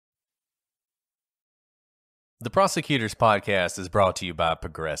The Prosecutors Podcast is brought to you by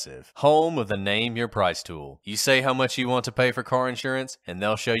Progressive, home of the Name Your Price tool. You say how much you want to pay for car insurance, and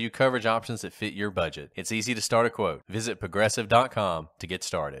they'll show you coverage options that fit your budget. It's easy to start a quote. Visit Progressive.com to get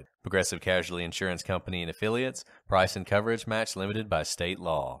started. Progressive Casualty Insurance Company and Affiliates. Price and coverage match limited by state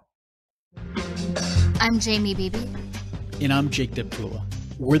law. I'm Jamie Beebe. And I'm Jake Deptula.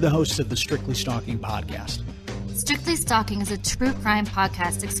 We're the hosts of the Strictly Stalking podcast. Strictly Stalking is a true crime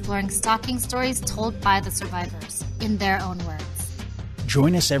podcast exploring stalking stories told by the survivors, in their own words.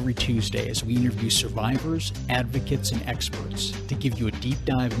 Join us every Tuesday as we interview survivors, advocates, and experts to give you a deep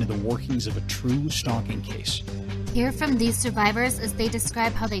dive into the workings of a true stalking case. Hear from these survivors as they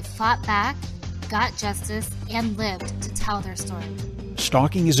describe how they fought back, got justice, and lived to tell their story.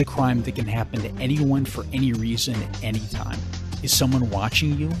 Stalking is a crime that can happen to anyone for any reason at any time. Is someone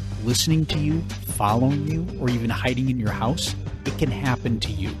watching you, listening to you, following you, or even hiding in your house? It can happen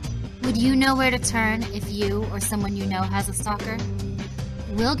to you. Would you know where to turn if you or someone you know has a stalker?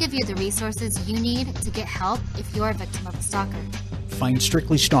 We'll give you the resources you need to get help if you're a victim of a stalker. Find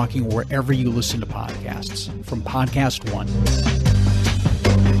Strictly Stalking wherever you listen to podcasts, from Podcast One.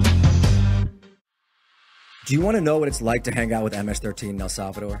 Do you want to know what it's like to hang out with MS-13 in El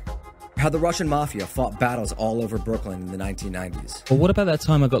Salvador? How the Russian mafia fought battles all over Brooklyn in the 1990s? Or what about that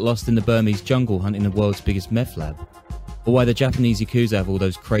time I got lost in the Burmese jungle hunting the world's biggest meth lab? Or why the Japanese Yakuza have all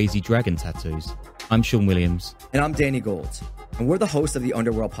those crazy dragon tattoos? I'm Sean Williams. And I'm Danny Gold. And we're the hosts of the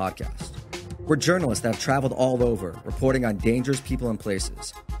Underworld podcast. We're journalists that have traveled all over, reporting on dangerous people and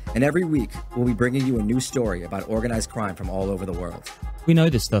places. And every week, we'll be bringing you a new story about organized crime from all over the world. We know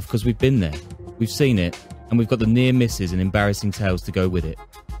this stuff because we've been there. We've seen it. And we've got the near misses and embarrassing tales to go with it.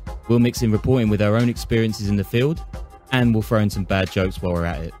 We'll mix in reporting with our own experiences in the field, and we'll throw in some bad jokes while we're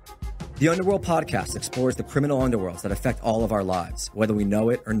at it. The Underworld podcast explores the criminal underworlds that affect all of our lives, whether we know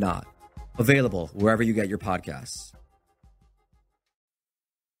it or not. Available wherever you get your podcasts.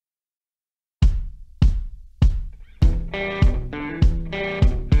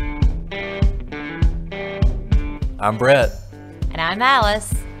 I'm Brett. And I'm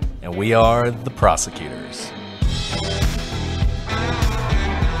Alice. And we are the Prosecutors.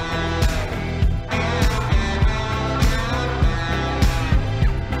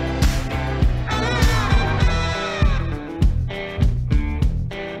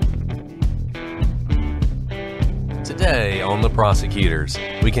 Today on The Prosecutors,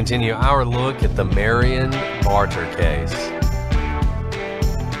 we continue our look at the Marion Barter case.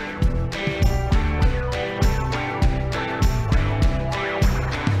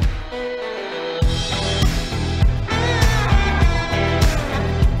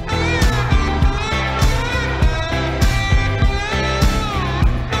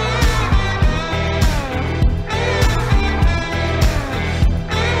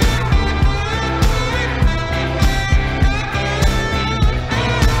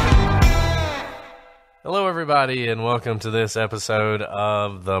 Hello, everybody, and welcome to this episode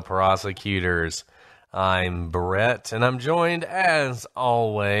of The Prosecutors. I'm Brett, and I'm joined, as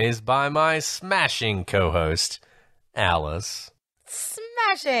always, by my smashing co-host, Alice.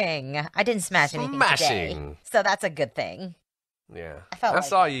 Smashing! I didn't smash anything today, so that's a good thing. Yeah. I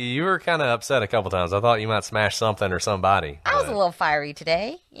saw you. You were kind of upset a couple times. I thought you might smash something or somebody. I was a little fiery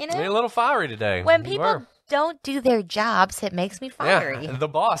today, you know? You're a little fiery today. When people don't do their jobs, it makes me fiery. Yeah, the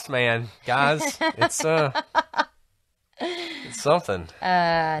boss man, guys. It's something.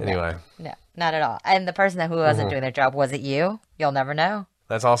 Anyway. No, not at all. And the person who wasn't doing their job, was it you? You'll never know.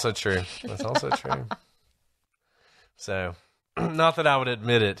 That's also true. That's also true. So, not that I would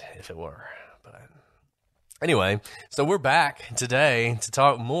admit it if it were. But anyway, so we're back today to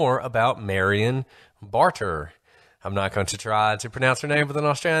talk more about Marion Barter. I'm not going to try to pronounce her name with an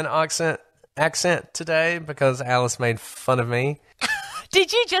Australian accent today because Alice made fun of me.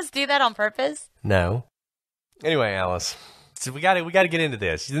 Did you just do that on purpose? No. Anyway, Alice, so we got to get into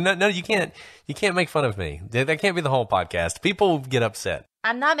this. No, you can't make fun of me. That can't be the whole podcast. People get upset.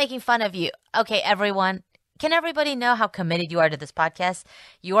 I'm not making fun of you. Okay, everyone. Can everybody know how committed you are to this podcast?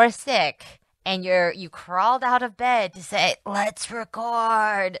 You are sick. And you crawled out of bed to say, let's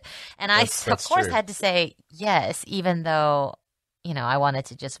record. And I, of course, had to say yes, even though, you know, I wanted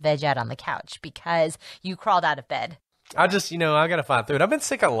to just veg out on the couch because you crawled out of bed. I just, I got to fight through it. I've been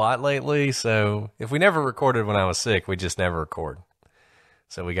sick a lot lately, so if we never recorded when I was sick, we just never record.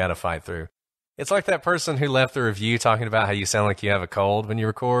 So we got to fight through. It's like that person who left the review talking about how you sound like you have a cold when you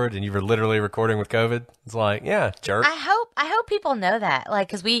record, and you were literally recording with COVID. It's like, yeah, jerk. I hope people know that, like,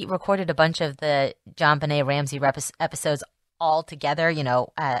 because we recorded a bunch of the John Benet Ramsey episodes all together,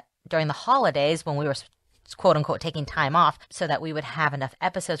 during the holidays when we were quote unquote taking time off so that we would have enough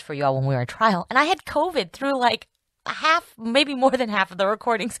episodes for you all when we were in trial. And I had COVID through like half, maybe more than half of the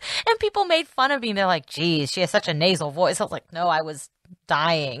recordings. And people made fun of me. They're like, geez, she has such a nasal voice. I was like, no, I was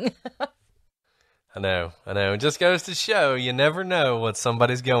dying. I know. It just goes to show you never know what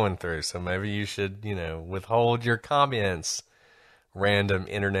somebody's going through. So maybe you should, withhold your comments, random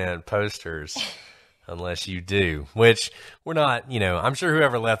internet posters, unless you do, which we're not, I'm sure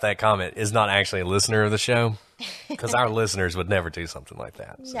whoever left that comment is not actually a listener of the show, because our listeners would never do something like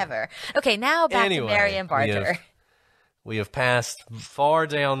that. So. Never. Okay, now back to Marion Barter. We have passed far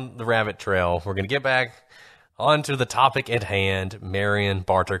down the rabbit trail. We're going to get back onto the topic at hand, Marion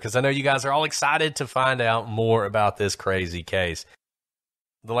Barter, because I know you guys are all excited to find out more about this crazy case.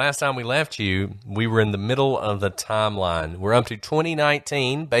 The last time we left you, we were in the middle of the timeline. We're up to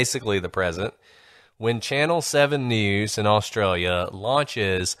 2019, basically the present, when Channel 7 News in Australia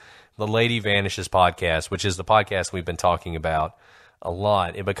launches the Lady Vanishes podcast, which is the podcast we've been talking about a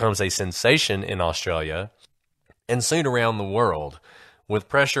lot. It becomes a sensation in Australia and soon around the world. With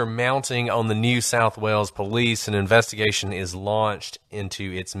pressure mounting on the New South Wales police, an investigation is launched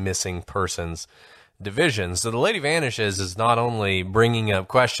into its missing persons division. So the Lady Vanishes is not only bringing up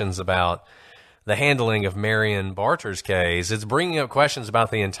questions about the handling of Marion Barter's case, it's bringing up questions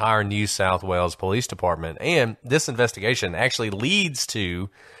about the entire New South Wales Police Department. And this investigation actually leads to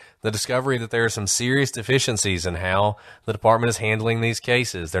the discovery that there are some serious deficiencies in how the department is handling these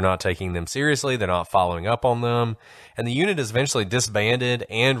cases. They're not taking them seriously. They're not following up on them. And the unit is eventually disbanded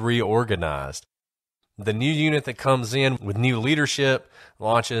and reorganized. The new unit that comes in with new leadership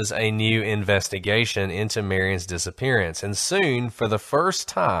launches a new investigation into Marion's disappearance. And soon, for the first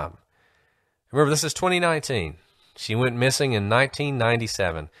time, remember this is 2019, she went missing in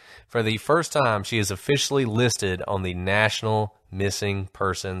 1997. For the first time, she is officially listed on the National Missing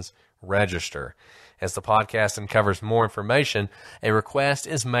Persons Register. As the podcast uncovers more information, a request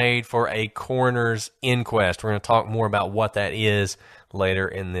is made for a coroner's inquest. We're going to talk more about what that is later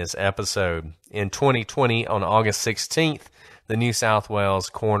in this episode. In 2020, on August 16th, the New South Wales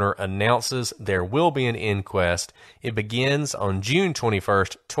coroner announces there will be an inquest. It begins on June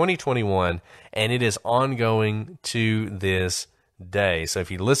 21st, 2021, and it is ongoing to this day. So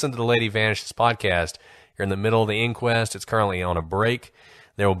if you listen to the Lady Vanishes podcast, you're in the middle of the inquest. It's currently on a break.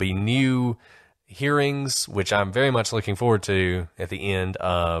 There will be new hearings, which I'm very much looking forward to at the end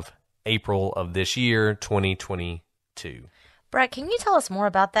of April of this year, 2022. Brett, can you tell us more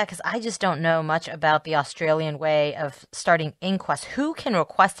about that? Because I just don't know much about the Australian way of starting inquests. Who can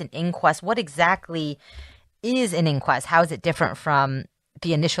request an inquest? What exactly is an inquest? How is it different from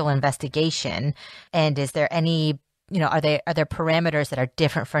the initial investigation? And is there any, are there parameters that are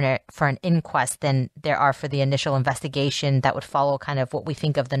different for an inquest than there are for the initial investigation that would follow kind of what we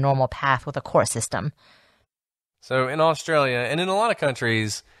think of the normal path with a court system? So in Australia and in a lot of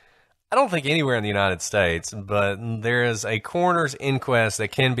countries, I don't think anywhere in the United States, but there is a coroner's inquest that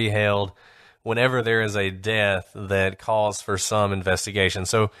can be held whenever there is a death that calls for some investigation.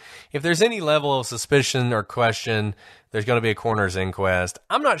 So if there's any level of suspicion or question, there's going to be a coroner's inquest.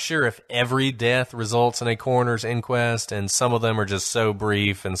 I'm not sure if every death results in a coroner's inquest, and some of them are just so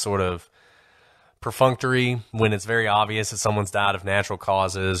brief and sort of perfunctory when it's very obvious that someone's died of natural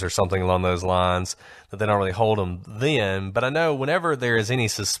causes or something along those lines, that they don't really hold them then. But I know whenever there is any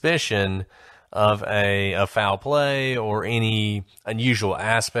suspicion of a foul play or any unusual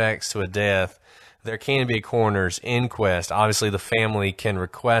aspects to a death, there can be a coroner's inquest. Obviously, the family can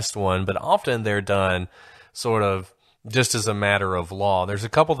request one, but often they're done sort of just as a matter of law. There's a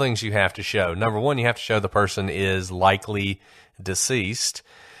couple things you have to show. Number one, you have to show the person is likely deceased.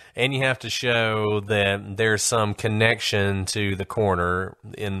 And you have to show that there's some connection to the coroner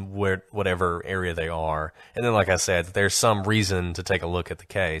in whatever area they are. And then, like I said, there's some reason to take a look at the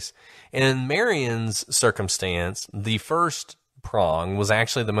case. In Marion's circumstance, the first prong was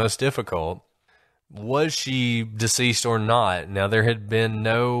actually the most difficult. Was she deceased or not? Now, there had been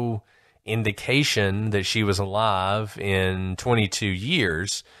no indication that she was alive in 22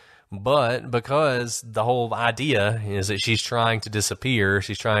 years. But because the whole idea is that she's trying to disappear,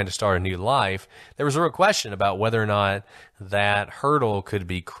 she's trying to start a new life, there was a real question about whether or not that hurdle could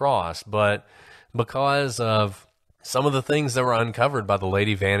be crossed. But because of some of the things that were uncovered by the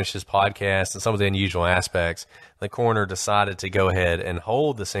Lady Vanishes podcast and some of the unusual aspects, the coroner decided to go ahead and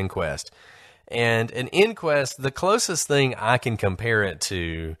hold this inquest. And an inquest, the closest thing I can compare it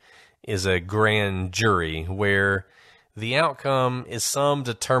to is a grand jury, where the outcome is some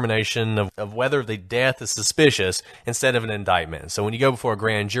determination of whether the death is suspicious instead of an indictment. So when you go before a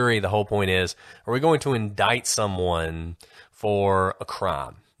grand jury, the whole point is, are we going to indict someone for a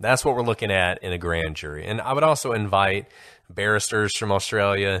crime? That's what we're looking at in a grand jury. And I would also invite barristers from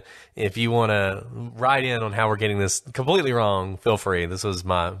Australia. If you want to write in on how we're getting this completely wrong, feel free. This was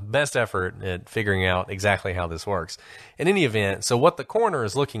my best effort at figuring out exactly how this works. In any event, so what the coroner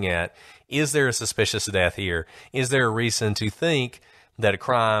is looking at, is there a suspicious death here? Is there a reason to think that a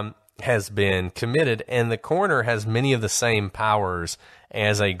crime has been committed? And the coroner has many of the same powers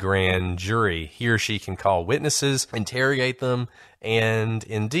as a grand jury. He or she can call witnesses, interrogate them, and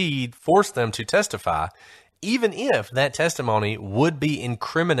indeed force them to testify, even if that testimony would be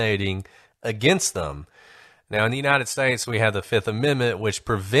incriminating against them. Now, in the United States, we have the Fifth Amendment, which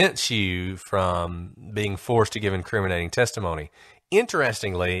prevents you from being forced to give incriminating testimony.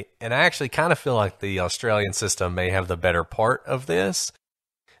 Interestingly, and I actually kind of feel like the Australian system may have the better part of this,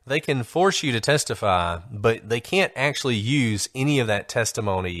 they can force you to testify, but they can't actually use any of that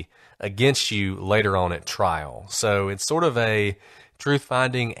testimony against you later on at trial. So it's sort of a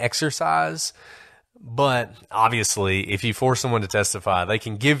truth-finding exercise. But obviously, if you force someone to testify, they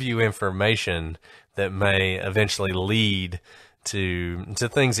can give you information that may eventually lead to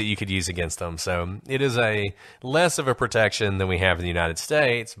things that you could use against them. So it is a less of a protection than we have in the United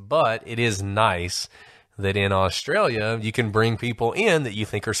States, but it is nice that in Australia, you can bring people in that you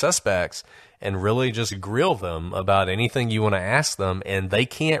think are suspects and really just grill them about anything you want to ask them, and they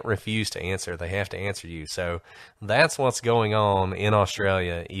can't refuse to answer. They have to answer you. So that's what's going on in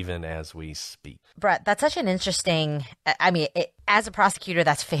Australia even as we speak. Brett, that's such an interesting, as a prosecutor,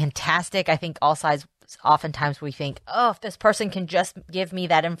 that's fantastic. I think all sides, oftentimes we think, oh, if this person can just give me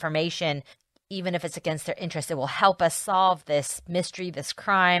that information, even if it's against their interest, it will help us solve this mystery, this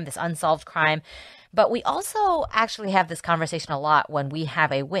crime, this unsolved crime. But we also actually have this conversation a lot when we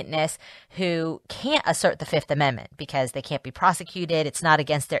have a witness who can't assert the Fifth Amendment because they can't be prosecuted. It's not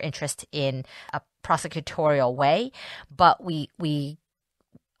against their interest in a prosecutorial way, but we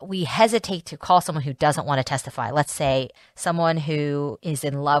hesitate to call someone who doesn't want to testify. Let's say someone who is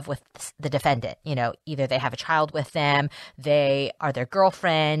in love with the defendant. You know, either they have a child with them, they are their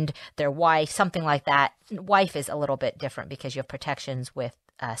girlfriend, their wife, something like that. Wife is a little bit different because you have protections with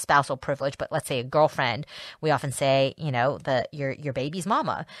spousal privilege, but let's say a girlfriend, we often say, you know, your baby's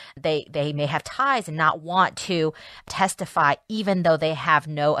mama. They may have ties and not want to testify, even though they have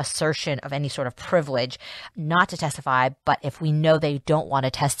no assertion of any sort of privilege not to testify. But if we know they don't want to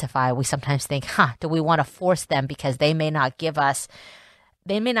testify, we sometimes think, do we want to force them because they may not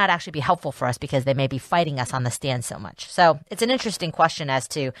actually be helpful for us because they may be fighting us on the stand so much. So it's an interesting question as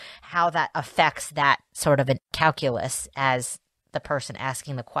to how that affects that sort of a calculus as the person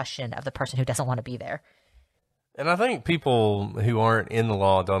asking the question of the person who doesn't want to be there. And I think people who aren't in the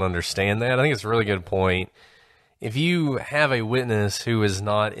law don't understand that. I think it's a really good point. If you have a witness who is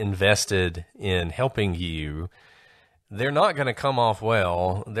not invested in helping you, they're not going to come off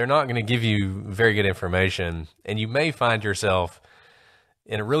well. They're not going to give you very good information. And you may find yourself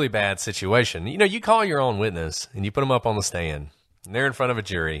in a really bad situation. You know, you call your own witness and you put them up on the stand and they're in front of a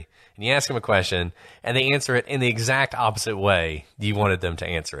jury and you ask them a question and they answer it in the exact opposite way you wanted them to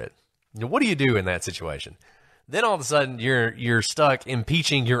answer it. Now, what do you do in that situation? Then all of a sudden you're stuck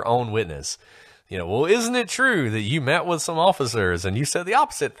impeaching your own witness. You know, well, isn't it true that you met with some officers and you said the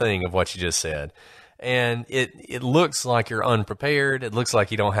opposite thing of what you just said? And it looks like you're unprepared. It looks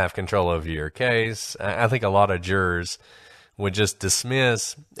like you don't have control over your case. I think a lot of jurors would just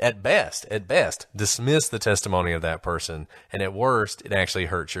dismiss, at best, dismiss the testimony of that person. And at worst, it actually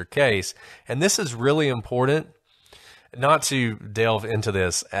hurts your case. And this is really important, not to delve into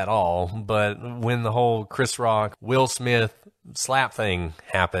this at all, but when the whole Chris Rock, Will Smith slap thing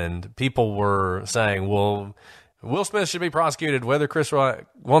happened, people were saying, well, Will Smith should be prosecuted whether Chris Rock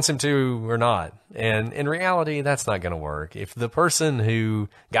wants him to or not. And in reality, that's not going to work. If the person who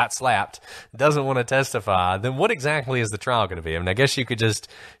got slapped doesn't want to testify, then what exactly is the trial going to be? I mean, I guess you could just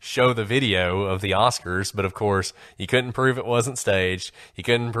show the video of the Oscars, but of course, you couldn't prove it wasn't staged. You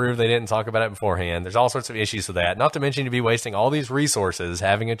couldn't prove they didn't talk about it beforehand. There's all sorts of issues with that. Not to mention you'd be wasting all these resources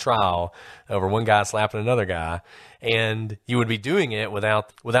having a trial over one guy slapping another guy. And you would be doing it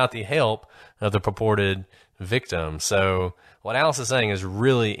without the help of the purported victim. So what Alice is saying is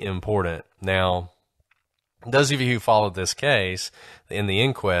really important. Now, those of you who followed this case in the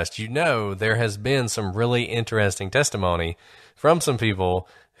inquest, you know there has been some really interesting testimony from some people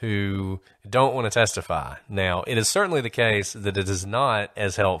who don't want to testify. Now, it is certainly the case that it is not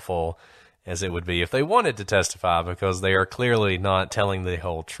as helpful as it would be if they wanted to testify because they are clearly not telling the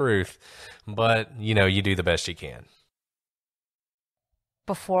whole truth. But, you know, you do the best you can.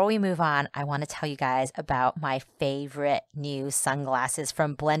 Before we move on, I want to tell you guys about my favorite new sunglasses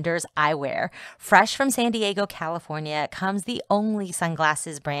from Blenders Eyewear. Fresh from San Diego, California, comes the only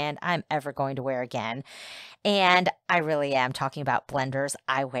sunglasses brand I'm ever going to wear again. And I really am talking about Blenders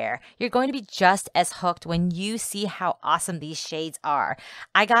Eyewear. You're going to be just as hooked when you see how awesome these shades are.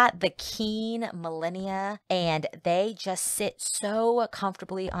 I got the Keen Millennia, and they just sit so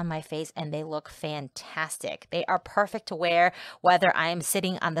comfortably on my face, and they look fantastic. They are perfect to wear whether I'm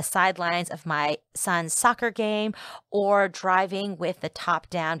sitting on the sidelines of my son's soccer game or driving with the top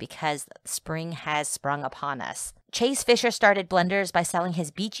down because spring has sprung upon us. Chase Fisher started Blenders by selling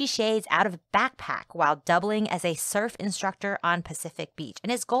his beachy shades out of a backpack while doubling as a surf instructor on Pacific Beach.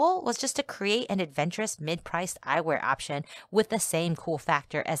 And his goal was just to create an adventurous mid-priced eyewear option with the same cool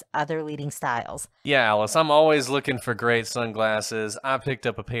factor as other leading styles. Yeah, Alice, I'm always looking for great sunglasses. I picked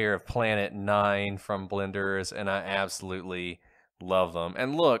up a pair of Planet 9 from Blenders, and I absolutely love them.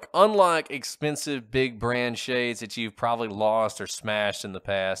 And look, unlike expensive big brand shades that you've probably lost or smashed in the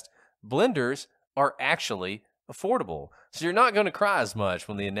past, Blenders are actually affordable. So you're not going to cry as much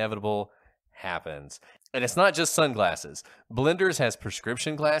when the inevitable happens. And it's not just sunglasses. Blenders has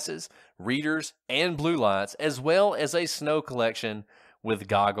prescription glasses, readers, and blue lights, as well as a snow collection with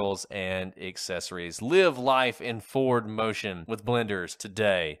goggles and accessories. Live life in forward motion with Blenders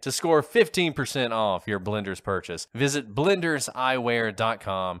today. To score 15% off your Blenders purchase, visit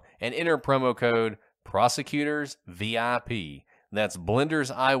blenderseyewear.com and enter promo code ProsecutorsVIP. That's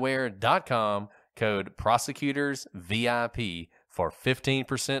blenderseyewear.com, code ProsecutorsVIP for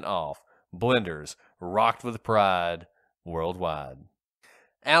 15% off. Blenders, rocked with pride worldwide.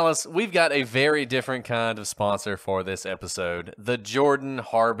 Alice, we've got a very different kind of sponsor for this episode, The Jordan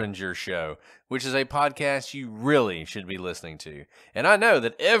Harbinger Show, which is a podcast you really should be listening to. And I know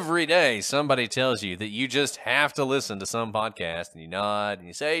that every day somebody tells you that you just have to listen to some podcast, and you nod and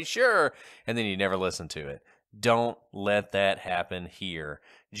you say, sure, and then you never listen to it. Don't let that happen here.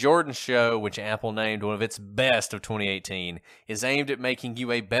 Jordan's show, which Apple named one of its best of 2018, is aimed at making you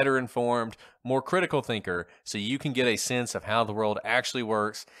a better informed, more critical thinker so you can get a sense of how the world actually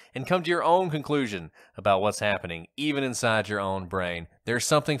works and come to your own conclusion about what's happening, even inside your own brain. There's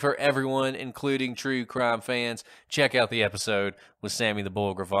something for everyone, including true crime fans. Check out the episode with Sammy the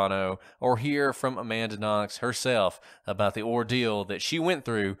Bull Gravano, or hear from Amanda Knox herself about the ordeal that she went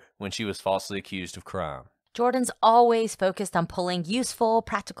through when she was falsely accused of crime. Jordan's always focused on pulling useful,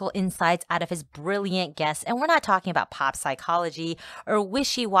 practical insights out of his brilliant guests, and we're not talking about pop psychology or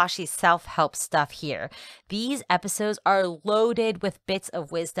wishy-washy self-help stuff here. These episodes are loaded with bits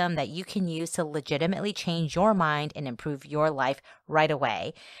of wisdom that you can use to legitimately change your mind and improve your life right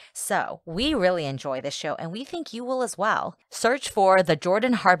away. So, we really enjoy this show, and we think you will as well. Search for The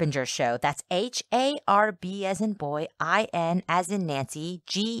Jordan Harbinger Show. That's H-A-R-B as in boy, I-N as in Nancy,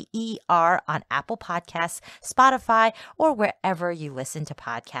 G-E-R on Apple Podcasts, Spotify, or wherever you listen to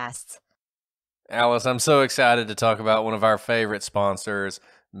podcasts. Alice, I'm so excited to talk about one of our favorite sponsors,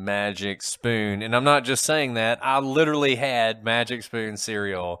 Magic Spoon. And I'm not just saying that. I literally had Magic Spoon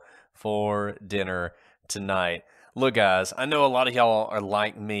cereal for dinner tonight. Look, guys, I know a lot of y'all are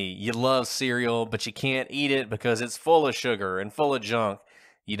like me. You love cereal, but you can't eat it because it's full of sugar and full of junk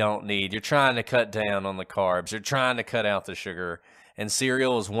you don't need. You're trying to cut down on the carbs. You're trying to cut out the sugar. And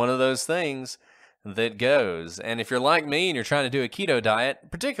cereal is one of those things that goes. And if you're like me and you're trying to do a keto diet,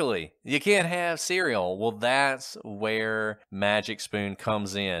 particularly, you can't have cereal. Well, that's where Magic Spoon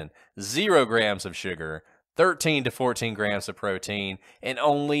comes in. 0 grams of sugar, 13 to 14 grams of protein, and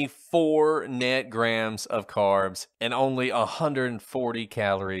only 4 net grams of carbs, and only 140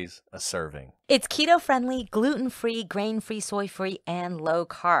 calories a serving. It's keto-friendly, gluten-free, grain-free, soy-free, and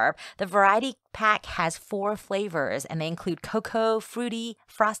low-carb. The variety pack has 4 flavors, and they include cocoa, fruity,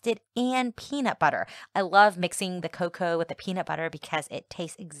 frosted, and peanut butter. I love mixing the cocoa with the peanut butter because it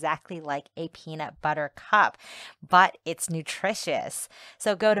tastes exactly like a peanut butter cup, but it's nutritious.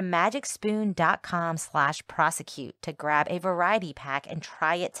 So go to magicspoon.com/prosecute to grab a variety pack and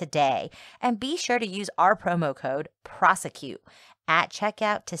try it today. And be sure to use our promo code PROSECUTE at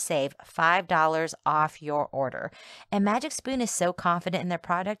checkout to save $5 off your order. And Magic Spoon is so confident in their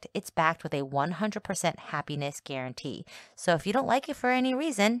product, it's backed with a 100% happiness guarantee. So if you don't like it for any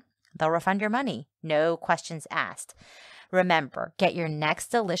reason, they'll refund your money. No questions asked. Remember, get your next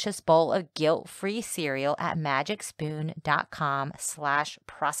delicious bowl of guilt-free cereal at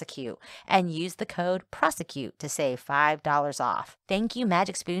magicspoon.com/prosecute and use the code PROSECUTE to save $5 off. Thank you,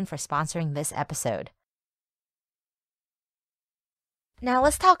 Magic Spoon, for sponsoring this episode. Now,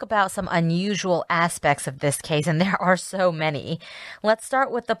 let's talk about some unusual aspects of this case, and there are so many. Let's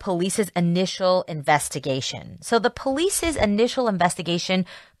start with the police's initial investigation. So the police's initial investigation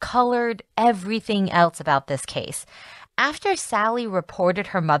colored everything else about this case. After Sally reported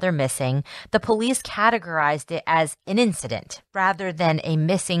her mother missing, the police categorized it as an incident rather than a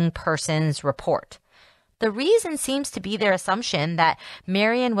missing persons report. The reason seems to be their assumption that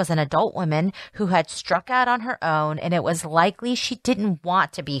Marion was an adult woman who had struck out on her own, and it was likely she didn't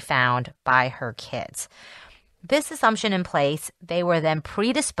want to be found by her kids. This assumption in place, they were then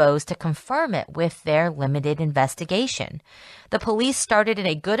predisposed to confirm it with their limited investigation. The police started in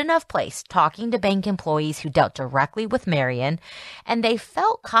a good enough place, talking to bank employees who dealt directly with Marion, and they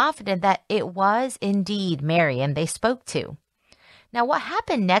felt confident that it was indeed Marion they spoke to. Now, what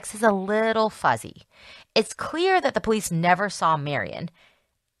happened next is a little fuzzy. It's clear that the police never saw Marion.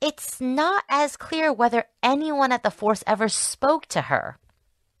 It's not as clear whether anyone at the force ever spoke to her.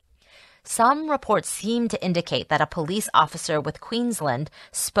 Some reports seem to indicate that a police officer with Queensland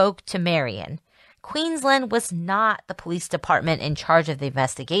spoke to Marion. Queensland was not the police department in charge of the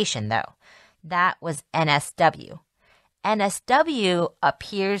investigation, though. That was NSW. NSW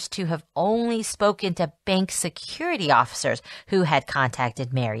appears to have only spoken to bank security officers who had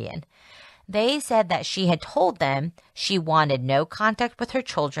contacted Marion. They said that she had told them she wanted no contact with her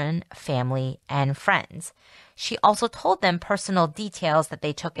children, family, and friends. She also told them personal details that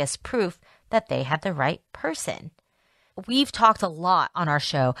they took as proof that they had the right person. We've talked a lot on our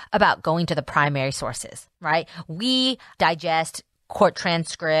show about going to the primary sources, right? We digest court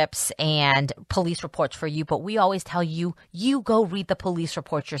transcripts and police reports for you, but we always tell you, you go read the police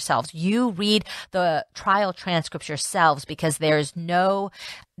reports yourselves. You read the trial transcripts yourselves, because there's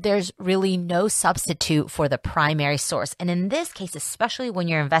really no substitute for the primary source. And in this case, especially when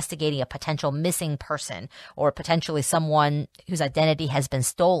you're investigating a potential missing person or potentially someone whose identity has been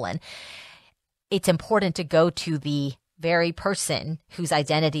stolen, it's important to go to the very person whose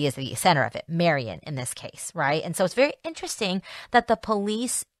identity is the center of it, Marion in this case, right? And so it's very interesting that the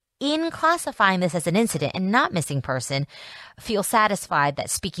police, in classifying this as an incident and not missing person, feel satisfied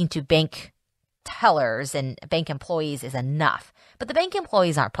that speaking to bank tellers and bank employees is enough. But the bank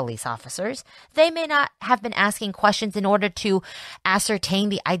employees aren't police officers. They may not have been asking questions in order to ascertain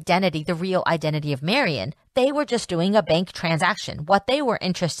the identity, the real identity of Marion. They were just doing a bank transaction. What they were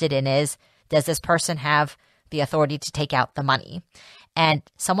interested in is, does this person have the authority to take out the money? And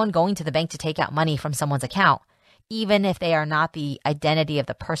someone going to the bank to take out money from someone's account, even if they are not the identity of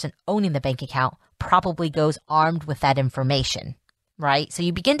the person owning the bank account, probably goes armed with that information, right? So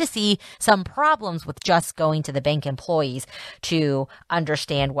you begin to see some problems with just going to the bank employees to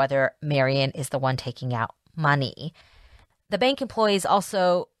understand whether Marion is the one taking out money. The bank employees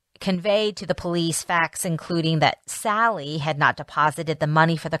also conveyed to the police facts including that Sally had not deposited the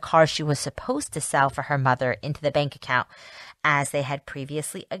money for the car she was supposed to sell for her mother into the bank account as they had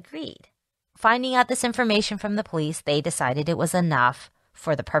previously agreed. Finding out this information from the police, they decided it was enough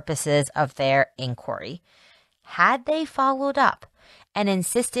for the purposes of their inquiry. Had they followed up and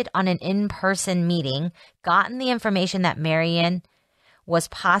insisted on an in-person meeting, gotten the information that Marion was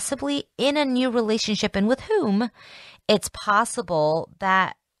possibly in a new relationship and with whom, it's possible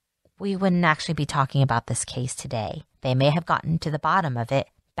that we wouldn't actually be talking about this case today. They may have gotten to the bottom of it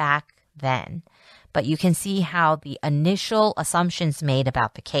back then. But you can see how the initial assumptions made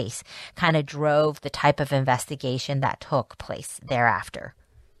about the case kind of drove the type of investigation that took place thereafter.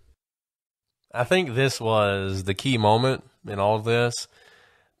 I think this was the key moment in all of this,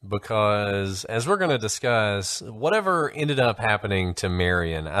 because as we're going to discuss, whatever ended up happening to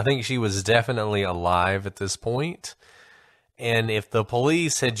Marion, I think she was definitely alive at this point. And if the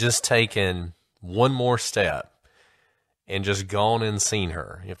police had just taken one more step and just gone and seen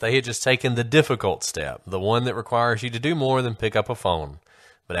her, if they had just taken the difficult step, the one that requires you to do more than pick up a phone,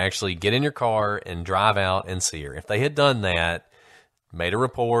 but actually get in your car and drive out and see her, if they had done that, made a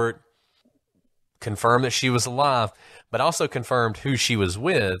report, confirmed that she was alive, but also confirmed who she was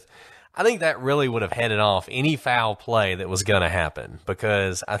with, I think that really would have headed off any foul play that was going to happen.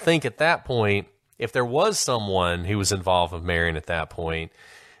 Because I think at that point, if there was someone who was involved with Marion at that point,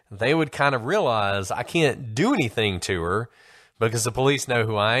 they would kind of realize, I can't do anything to her because the police know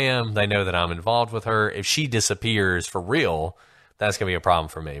who I am. They know that I'm involved with her. If she disappears for real, that's going to be a problem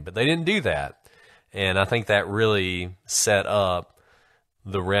for me. But they didn't do that. And I think that really set up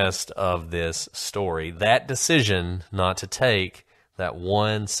the rest of this story. That decision not to take that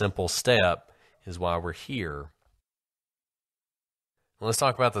one simple step is why we're here. Let's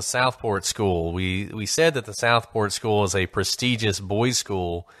talk about the Southport School. We said that the Southport School is a prestigious boys'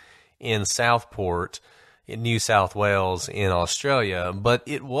 school in Southport. in New South Wales in Australia, but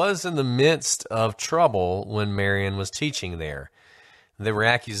it was in the midst of trouble when Marion was teaching there. There were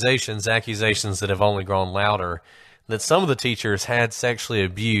accusations that have only grown louder, that some of the teachers had sexually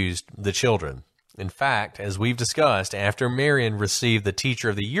abused the children. In fact, as we've discussed, after Marion received the Teacher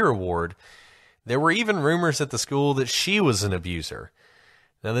of the Year award, there were even rumors at the school that she was an abuser.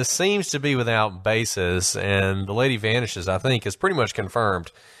 Now, this seems to be without basis, and The Lady Vanishes, I think, has pretty much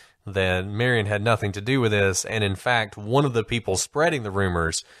confirmed that Marion had nothing to do with this, and in fact, one of the people spreading the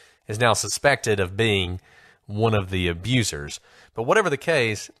rumors is now suspected of being one of the abusers. But whatever the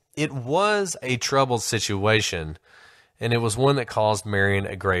case, it was a troubled situation, and it was one that caused Marion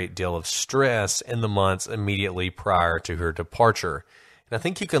a great deal of stress in the months immediately prior to her departure. And I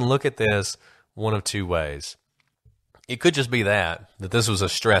think you can look at this one of two ways. It could just be that this was a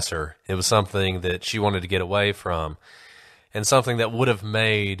stressor. It was something that she wanted to get away from, and something that would have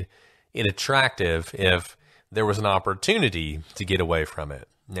made it attractive if there was an opportunity to get away from it.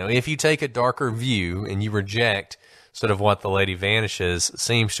 Now, if you take a darker view and you reject sort of what The Lady Vanishes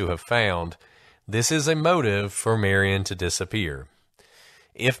seems to have found, this is a motive for Marion to disappear.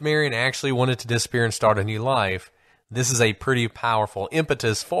 If Marion actually wanted to disappear and start a new life, this is a pretty powerful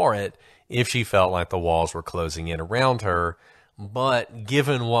impetus for it if she felt like the walls were closing in around her. But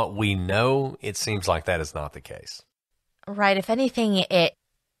given what we know, it seems like that is not the case. Right. If anything, it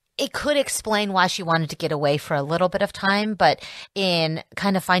could explain why she wanted to get away for a little bit of time, but in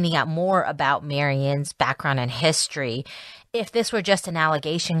kind of finding out more about Marion's background and history, if this were just an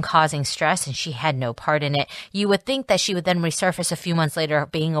allegation causing stress and she had no part in it, you would think that she would then resurface a few months later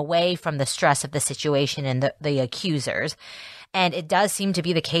being away from the stress of the situation and the accusers. And it does seem to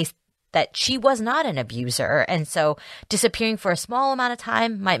be the case that she was not an abuser. And so disappearing for a small amount of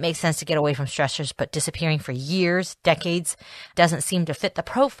time might make sense to get away from stressors, but disappearing for years, decades, doesn't seem to fit the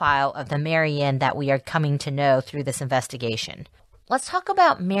profile of the Marion that we are coming to know through this investigation. Let's talk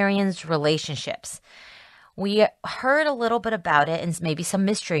about Marion's relationships. We heard a little bit about it and maybe some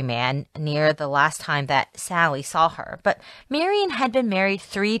mystery man near the last time that Sally saw her. But Marion had been married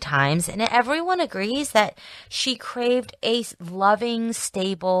 3 times, and everyone agrees that she craved a loving,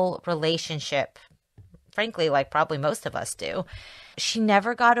 stable relationship. Frankly, like probably most of us do. She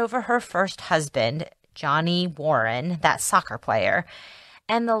never got over her first husband, Johnny Warren, that soccer player.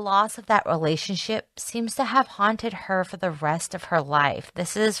 And the loss of that relationship seems to have haunted her for the rest of her life.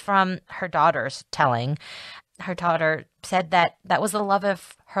 This is from her daughter's telling. Her daughter said that was the love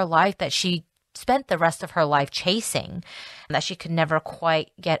of her life that she spent the rest of her life chasing, and that she could never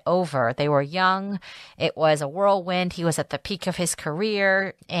quite get over. They were young. It was a whirlwind. He was at the peak of his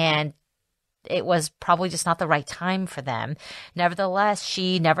career, and it was probably just not the right time for them. Nevertheless,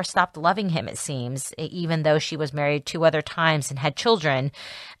 she never stopped loving him, it seems, even though she was married 2 other times and had children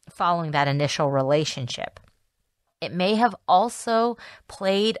following that initial relationship. It may have also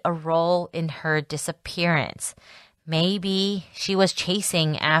played a role in her disappearance. Maybe she was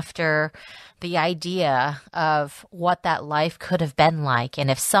chasing after the idea of what that life could have been like. And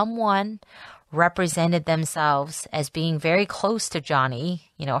if someone represented themselves as being very close to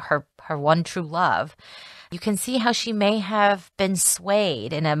Johnny, her one true love, you can see how she may have been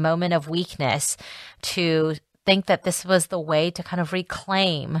swayed in a moment of weakness to think that this was the way to kind of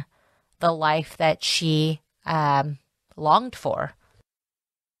reclaim the life that she longed for.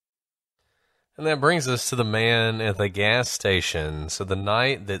 And that brings us to the man at the gas station. So the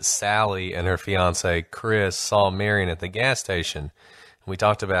night that Sally and her fiance Chris saw Marion at the gas station, we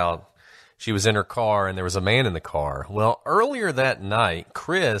talked about she was in her car and there was a man in the car. Well, earlier that night,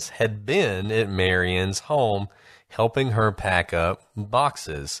 Chris had been at Marion's home helping her pack up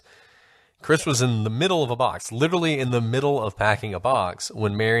boxes. Chris was in the middle of a box, literally in the middle of packing a box,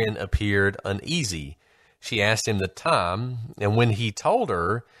 when Marion appeared uneasy. She asked him the time, and when he told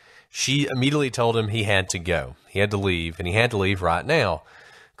her, she immediately told him he had to go. He had to leave, and he had to leave right now.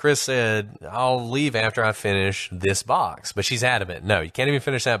 Chris said, I'll leave after I finish this box. But she's adamant. No, you can't even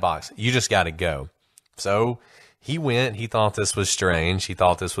finish that box. You just got to go. So he went. He thought this was strange. He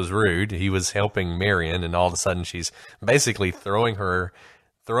thought this was rude. He was helping Marion, and all of a sudden she's basically throwing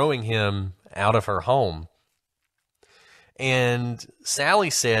him out of her home. And Sally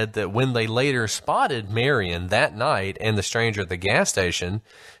said that when they later spotted Marion that night and the stranger at the gas station,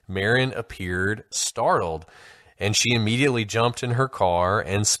 Marion appeared startled, and she immediately jumped in her car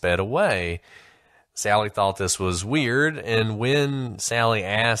and sped away. Sally thought this was weird, and when Sally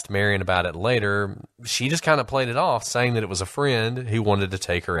asked Marion about it later, she just kind of played it off, saying that it was a friend who wanted to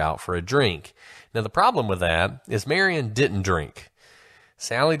take her out for a drink. Now, the problem with that is Marion didn't drink.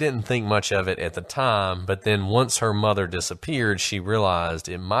 Sally didn't think much of it at the time, but then once her mother disappeared, she realized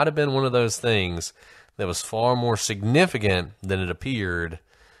it might have been one of those things that was far more significant than it appeared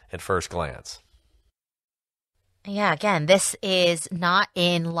at first glance. Yeah, again, this is not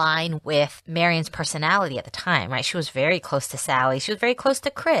in line with Marion's personality at the time, right? She was very close to Sally. She was very close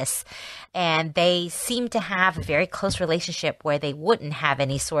to Chris. And they seemed to have a very close relationship where they wouldn't have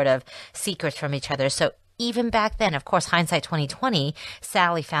any sort of secrets from each other. So even back then, of course, hindsight 2020,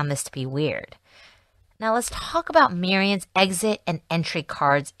 Sally found this to be weird. Now let's talk about Marion's exit and entry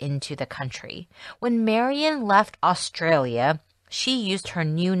cards into the country. When Marion left Australia, she used her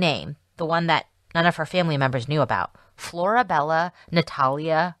new name, the one that none of her family members knew about, Florabella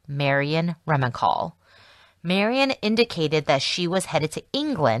Natalia Marion Remencal. Marion indicated that she was headed to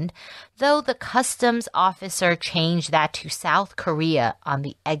England, though the customs officer changed that to South Korea on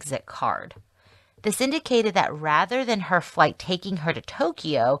the exit card. This indicated that rather than her flight taking her to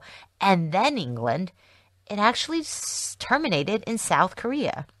Tokyo and then England, it actually terminated in South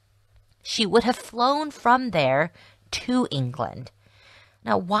Korea. She would have flown from there to England.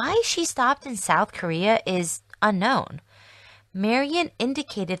 Now, why she stopped in South Korea is unknown. Marion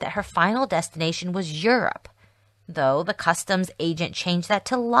indicated that her final destination was Europe, though the customs agent changed that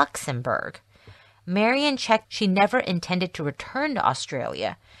to Luxembourg. Marion checked she never intended to return to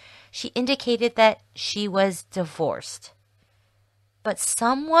Australia. She indicated that she was divorced. But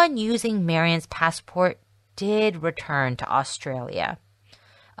someone using Marion's passport did return to Australia.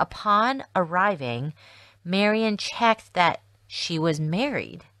 Upon arriving, Marion checked that she was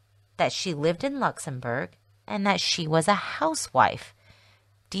married, that she lived in Luxembourg, and that she was a housewife.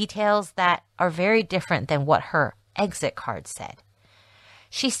 Details that are very different than what her exit card said.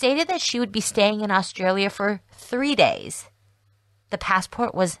 She stated that she would be staying in Australia for 3 days. The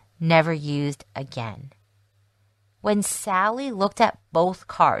passport was never used again. When Sally looked at both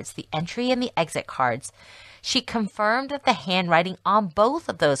cards, the entry and the exit cards, she confirmed that the handwriting on both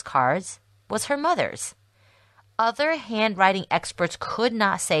of those cards was her mother's. Other handwriting experts could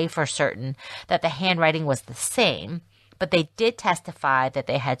not say for certain that the handwriting was the same, but they did testify that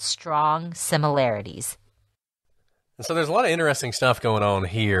they had strong similarities. And so there's a lot of interesting stuff going on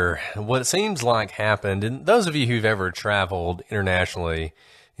here. What it seems like happened, and those of you who've ever traveled internationally,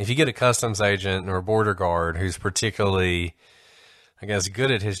 if you get a customs agent or a border guard who's particularly, I guess, good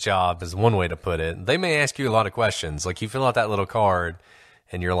at his job is one way to put it, they may ask you a lot of questions. Like you fill out that little card,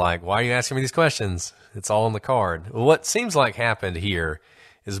 and you're like, why are you asking me these questions? It's all on the card. Well, what seems like happened here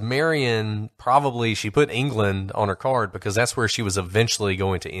is Marion she put England on her card because that's where she was eventually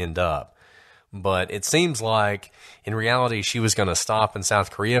going to end up. But it seems like in reality, she was going to stop in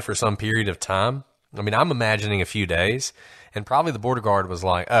South Korea for some period of time. I mean, I'm imagining a few days, and probably the border guard was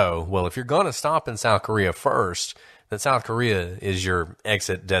like, oh, well, if you're going to stop in South Korea first, that South Korea is your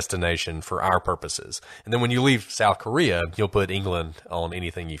exit destination for our purposes. And then when you leave South Korea, you'll put England on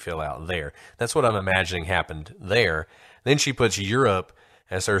anything you fill out there. That's what I'm imagining happened there. Then she puts Europe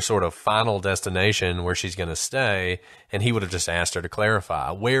as her sort of final destination where she's going to stay, and he would have just asked her to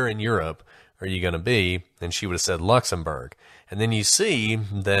clarify, where in Europe are you going to be? And she would have said Luxembourg. And then you see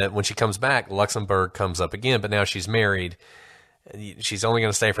that when she comes back, Luxembourg comes up again, but now she's married. She's only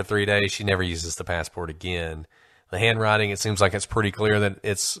going to stay for 3 days. She never uses the passport again. The handwriting, it seems like it's pretty clear that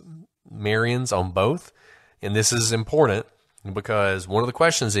it's Marion's on both. And this is important because one of the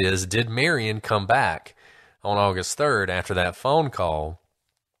questions is, did Marion come back on August 3rd after that phone call,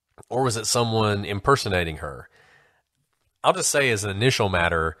 or was it someone impersonating her? I'll just say as an initial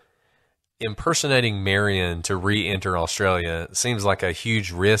matter, impersonating Marion to re-enter Australia seems like a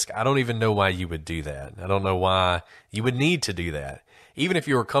huge risk. I don't even know why you would do that. I don't know why you would need to do that. Even if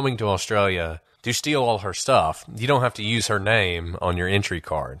you were coming to Australia to steal all her stuff, you don't have to use her name on your entry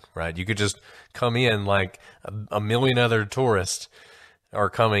card, right? You could just come in like a million other tourists are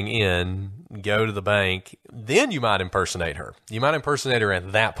coming in, go to the bank, then you might impersonate her. You might impersonate her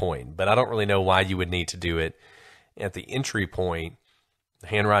at that point, but I don't really know why you would need to do it at the entry point. The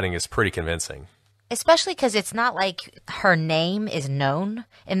handwriting is pretty convincing. Especially because it's not like her name is known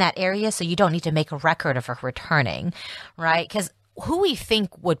in that area, so you don't need to make a record of her returning, right? Because who we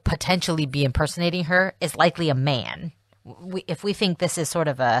think would potentially be impersonating her is likely a man. If we think this is sort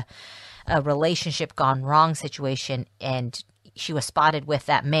of a relationship gone wrong situation and she was spotted with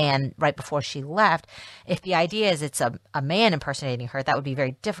that man right before she left, if the idea is it's a man impersonating her, that would be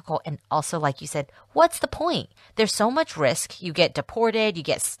very difficult. And also, like you said, what's the point? There's so much risk. You get deported, you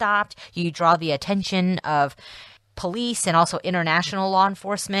get stopped, you draw the attention of police and also international law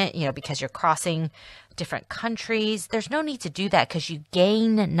enforcement, because you're crossing different countries. There's no need to do that because you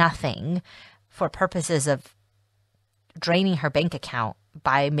gain nothing for purposes of draining her bank account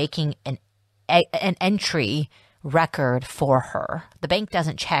by making an entry record for her. The bank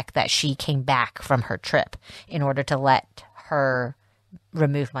doesn't check that she came back from her trip in order to let her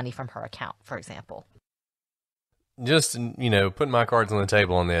remove money from her account, for example. Just, putting my cards on the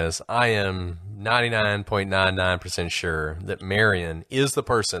table on this, I am 99.99% sure that Marion is the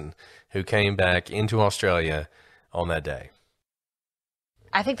person who came back into Australia on that day.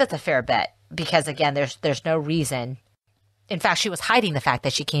 I think that's a fair bet because, again, there's no reason. In fact, she was hiding the fact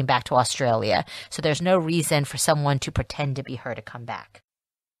that she came back to Australia. So there's no reason for someone to pretend to be her to come back.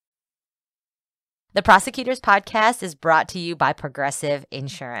 The Prosecutors Podcast is brought to you by Progressive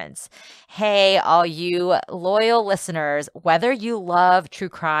Insurance. Hey, all you loyal listeners, whether you love true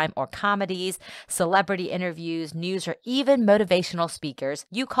crime or comedies, celebrity interviews, news, or even motivational speakers,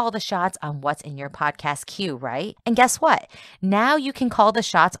 you call the shots on what's in your podcast queue, right? And guess what? Now you can call the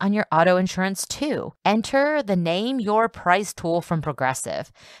shots on your auto insurance too. Enter the Name Your Price tool from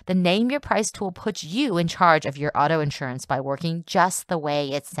Progressive. The Name Your Price tool puts you in charge of your auto insurance by working just the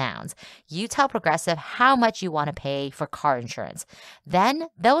way it sounds. You tell Progressive how much you want to pay for car insurance. Then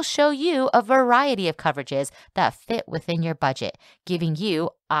they'll show you a variety of coverages that fit within your budget, giving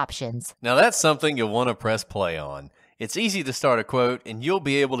you options. Now that's something you'll want to press play on. It's easy to start a quote and you'll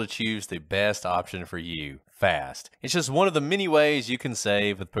be able to choose the best option for you fast. It's just one of the many ways you can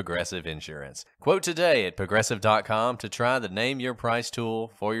save with Progressive Insurance. Quote today at Progressive.com to try the Name Your Price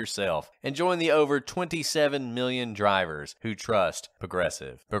tool for yourself and join the over 27 million drivers who trust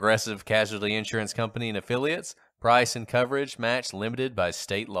Progressive. Progressive Casualty Insurance Company and Affiliates. Price and coverage match limited by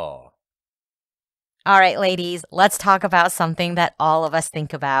state law. All right, ladies, let's talk about something that all of us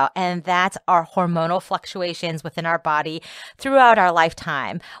think about, and that's our hormonal fluctuations within our body throughout our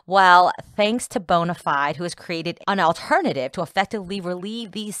lifetime. Well, thanks to Bonafide, who has created an alternative to effectively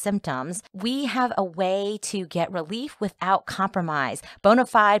relieve these symptoms, we have a way to get relief without compromise.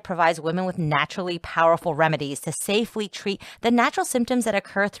 Bonafide provides women with naturally powerful remedies to safely treat the natural symptoms that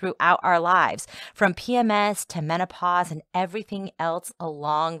occur throughout our lives, from PMS to menopause and everything else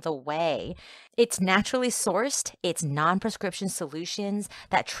along the way. It's naturally sourced, it's non-prescription solutions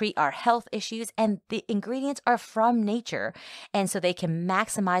that treat our health issues, and the ingredients are from nature. And so they can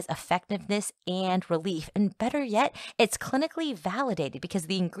maximize effectiveness and relief. And better yet, it's clinically validated because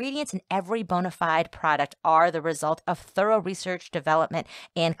the ingredients in every Bonafide product are the result of thorough research, development,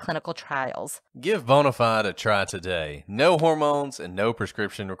 and clinical trials. Give Bonafide a try today. No hormones and no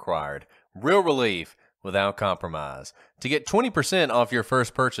prescription required. Real relief without compromise. To get 20% off your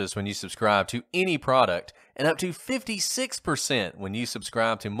first purchase when you subscribe to any product and up to 56% when you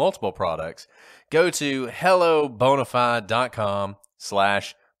subscribe to multiple products, go to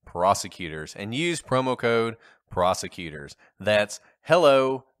hellobonafide.com/prosecutors and use promo code prosecutors. That's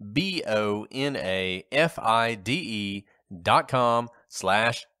hello,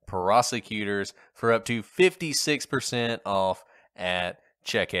 BONAFIDE.com/prosecutors for up to 56% off at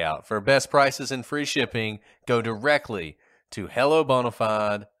checkout. For best prices and free shipping, go directly to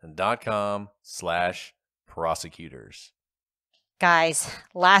hellobonafide.com/prosecutors. Guys,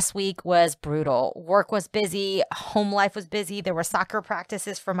 last week was brutal. Work was busy. Home life was busy. There were soccer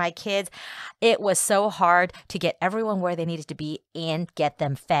practices for my kids. It was so hard to get everyone where they needed to be and get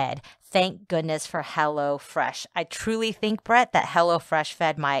them fed. Thank goodness for HelloFresh. I truly think, Brett, that HelloFresh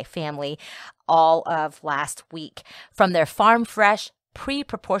fed my family all of last week. From their farm fresh,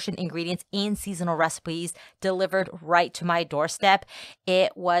 pre-proportioned ingredients and seasonal recipes delivered right to my doorstep.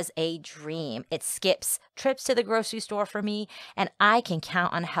 It was a dream. It skips trips to the grocery store for me, and I can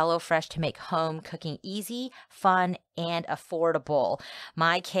count on HelloFresh to make home cooking easy, fun, and affordable.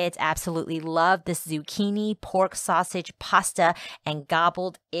 My kids absolutely loved this zucchini pork sausage pasta and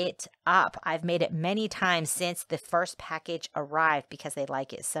gobbled it up. I've made it many times since the first package arrived because they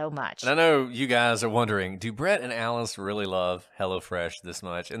like it so much. And I know you guys are wondering, do Brett and Alice really love HelloFresh this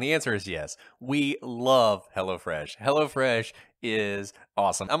much? And the answer is yes. We love HelloFresh. HelloFresh is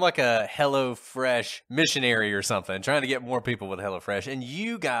awesome. I'm like a HelloFresh missionary or something, trying to get more people with HelloFresh. And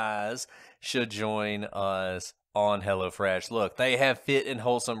you guys should join us on HelloFresh. Look, they have fit and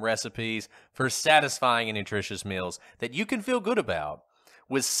wholesome recipes for satisfying and nutritious meals that you can feel good about,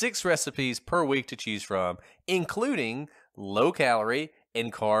 with 6 recipes per week to choose from, including low-calorie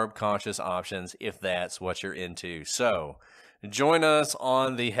and carb-conscious options if that's what you're into. So, join us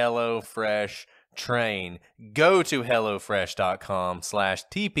on the HelloFresh train. Go to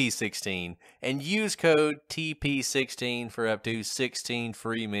hellofresh.com/TP16 and use code TP16 for up to 16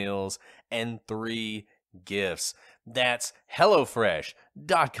 free meals and 3 gifts. That's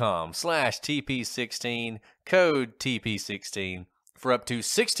hellofresh.com/TP16, code TP16 for up to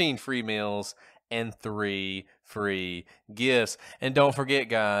 16 free meals and 3 free gifts. And don't forget,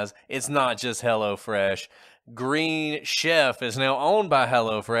 guys, it's not just HelloFresh. Green Chef is now owned by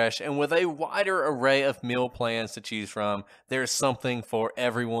HelloFresh, and with a wider array of meal plans to choose from, there's something for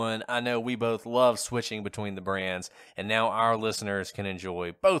everyone. I know we both love switching between the brands, and now our listeners can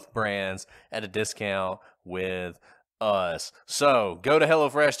enjoy both brands at a discount with us. So go to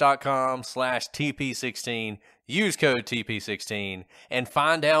HelloFresh.com/TP16, use code TP16, and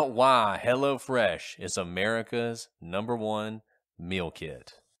find out why HelloFresh is America's #1 meal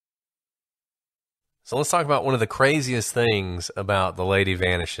kit. So let's talk about one of the craziest things about the Lady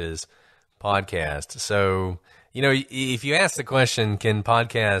Vanishes podcast. So, you know, if you ask the question, can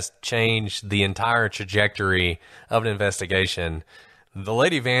podcasts change the entire trajectory of an investigation? The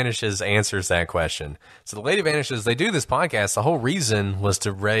Lady Vanishes answers that question. So the Lady Vanishes, they do this podcast. The whole reason was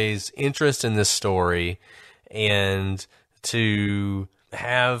to raise interest in this story and to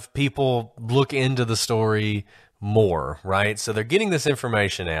have people look into the story more, right? So they're getting this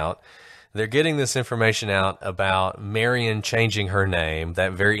information out. They're getting this information out about Marion changing her name,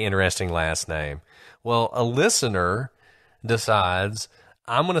 that very interesting last name. Well, a listener decides,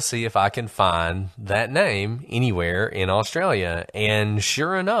 I'm going to see if I can find that name anywhere in Australia. And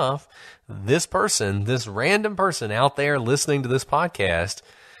sure enough, this person, this random person out there listening to this podcast,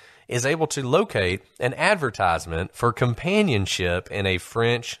 is able to locate an advertisement for companionship in a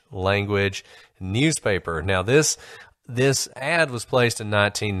French language newspaper. Now, this ad was placed in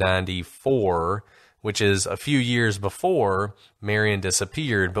 1994, which is a few years before Marion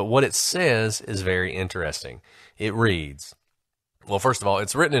disappeared. But what it says is very interesting. It reads, well, first of all,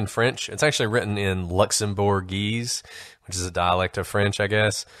 it's written in French. It's actually written in Luxembourgese, which is a dialect of French, I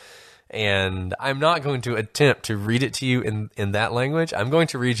guess. And I'm not going to attempt to read it to you in that language. I'm going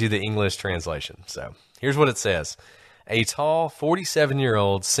to read you the English translation. So here's what it says. A tall,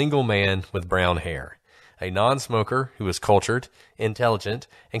 47-year-old single man with brown hair. A non-smoker who is cultured, intelligent,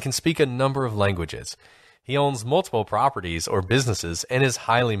 and can speak a number of languages. He owns multiple properties or businesses and is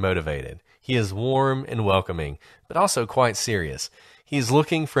highly motivated. He is warm and welcoming, but also quite serious. He is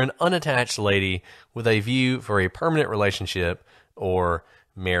looking for an unattached lady with a view for a permanent relationship or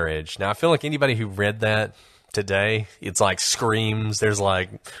marriage. Now, I feel like anybody who read that today, it's like screams. There's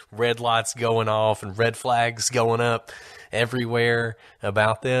like red lights going off and red flags going up everywhere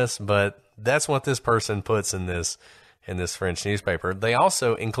about this, but that's what this person puts in this French newspaper. They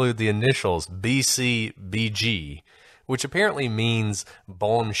also include the initials BCBG, which apparently means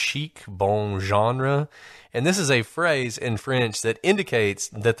bon chic, bon genre. And this is a phrase in French that indicates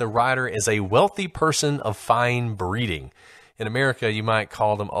that the writer is a wealthy person of fine breeding. In America, you might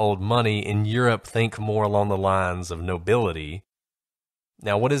call them old money. In Europe, think more along the lines of nobility.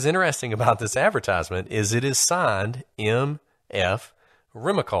 Now, what is interesting about this advertisement is it is signed M.F.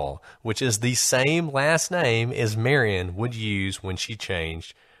 Remicol, which is the same last name as Marion would use when she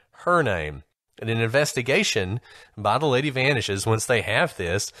changed her name. And an investigation by the Lady Vanishes, once they have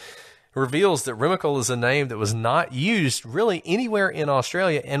this, reveals that Remicol is a name that was not used really anywhere in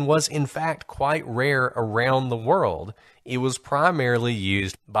Australia and was in fact quite rare around the world. It was primarily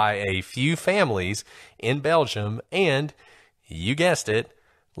used by a few families in Belgium and, you guessed it,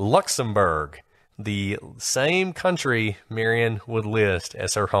 Luxembourg, the same country Marion would list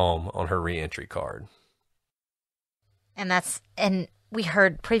as her home on her reentry card. And we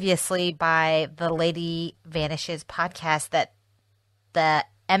heard previously by the Lady Vanishes podcast that the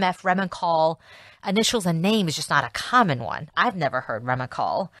MF Remicol initials and name is just not a common one. I've never heard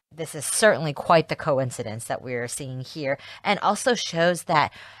Remicol. This is certainly quite the coincidence that we're seeing here, and also shows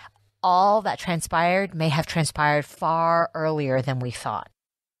that all that transpired may have transpired far earlier than we thought.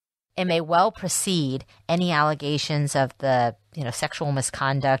 It may well precede any allegations of the, sexual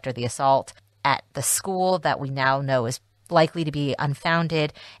misconduct or the assault at the school that we now know is likely to be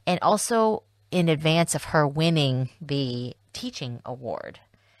unfounded, and also in advance of her winning the teaching award.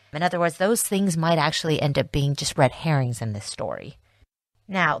 In other words, those things might actually end up being just red herrings in this story.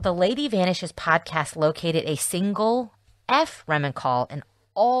 Now, the Lady Vanishes podcast located a single F. Remicol in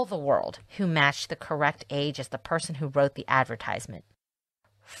all the world who matched the correct age as the person who wrote the advertisement.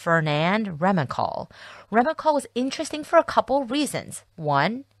 Fernand Remicol. Remicol was interesting for a couple reasons.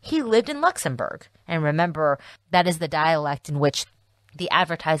 One, he lived in Luxembourg. And remember, that is the dialect in which the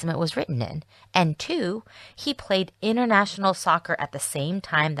advertisement was written in. And two, he played international soccer at the same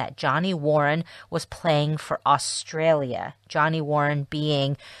time that Johnny Warren was playing for Australia. Johnny Warren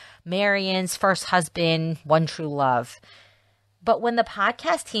being Marion's first husband, one true love. But when the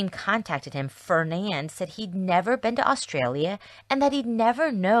podcast team contacted him, Fernand said he'd never been to Australia and that he'd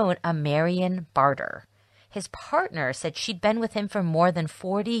never known a Marion Barter. His partner said she'd been with him for more than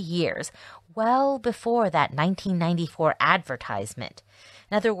 40 years, well before that 1994 advertisement.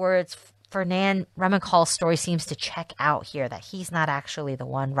 In other words, Fernand Remenkal's story seems to check out here, that he's not actually the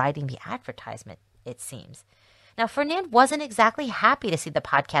one writing the advertisement, it seems. Now, Fernand wasn't exactly happy to see the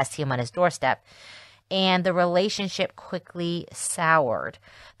podcast team on his doorstep, and the relationship quickly soured.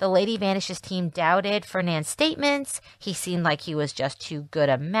 The Lady Vanishes team doubted Fernand's statements. He seemed like he was just too good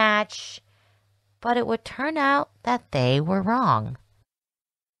a match, but it would turn out that they were wrong.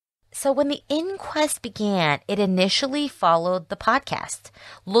 So when the inquest began, it initially followed the podcast,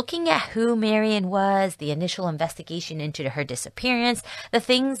 looking at who Marion was, the initial investigation into her disappearance, the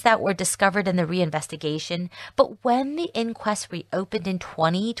things that were discovered in the reinvestigation. But when the inquest reopened in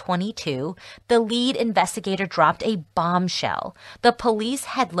 2022, the lead investigator dropped a bombshell. The police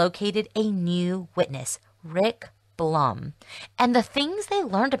had located a new witness, Rick Blum, and the things they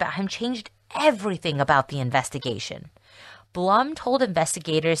learned about him changed everything about the investigation. Blum told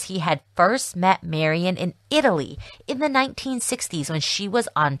investigators he had first met Marion in Italy in the 1960s when she was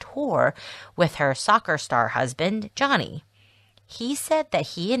on tour with her soccer star husband, Johnny. He said that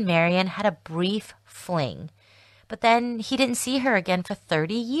he and Marion had a brief fling, but then he didn't see her again for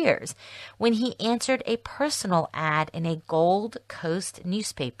 30 years when he answered a personal ad in a Gold Coast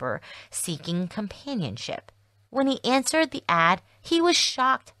newspaper seeking companionship. When he answered the ad, he was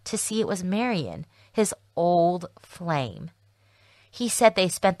shocked to see it was Marion, his old flame. He said they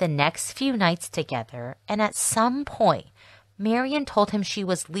spent the next few nights together, and at some point, Marion told him she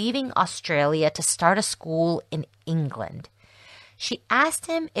was leaving Australia to start a school in England. She asked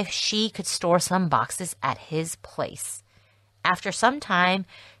him if she could store some boxes at his place. After some time,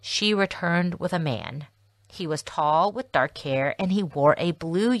 she returned with a man. He was tall with dark hair, and he wore a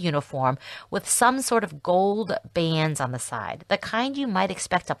blue uniform with some sort of gold bands on the side, the kind you might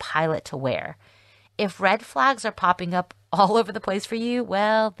expect a pilot to wear. If red flags are popping up all over the place for you,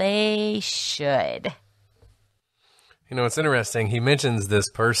 well, they should. You know, it's interesting. He mentions this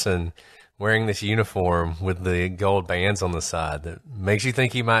person wearing this uniform with the gold bands on the side that makes you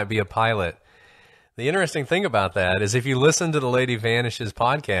think he might be a pilot. The interesting thing about that is if you listen to the Lady Vanishes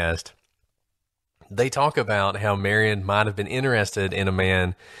podcast, they talk about how Marion might have been interested in a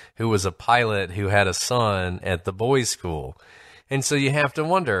man who was a pilot who had a son at the boys' school. And so you have to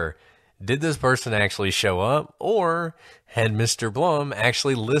wonder, did this person actually show up, or had Mr. Blum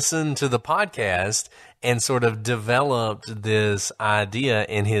actually listened to the podcast and sort of developed this idea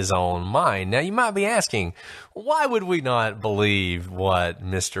in his own mind? Now, you might be asking, why would we not believe what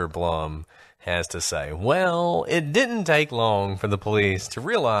Mr. Blum has to say? Well, it didn't take long for the police to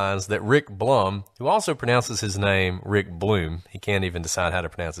realize that Rick Blum, who also pronounces his name Rick Bloom, he can't even decide how to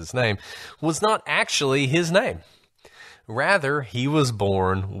pronounce his name, was not actually his name. Rather, he was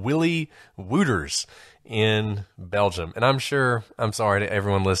born Willie Wouters in Belgium. And I'm sorry to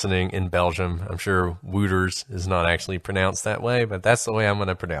everyone listening in Belgium, I'm sure Wouters is not actually pronounced that way, but that's the way I'm going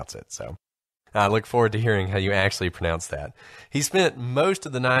to pronounce it. So I look forward to hearing how you actually pronounce that. He spent most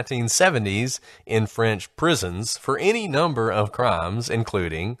of the 1970s in French prisons for any number of crimes,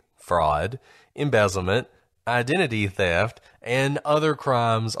 including fraud, embezzlement, identity theft, and other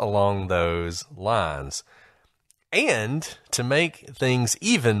crimes along those lines. And to make things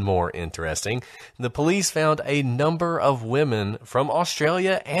even more interesting, the police found a number of women from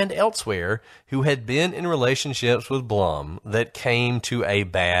Australia and elsewhere who had been in relationships with Blum that came to a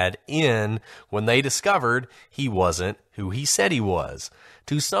bad end when they discovered he wasn't who he said he was.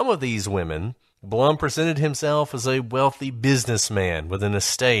 To some of these women, Blum presented himself as a wealthy businessman with an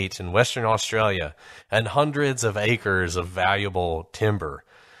estate in Western Australia and hundreds of acres of valuable timber.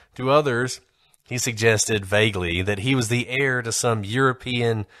 To others, he suggested vaguely that he was the heir to some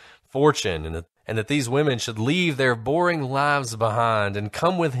European fortune and that these women should leave their boring lives behind and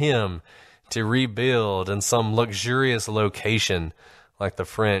come with him to rebuild in some luxurious location like the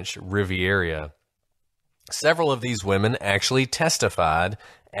French Riviera. Several of these women actually testified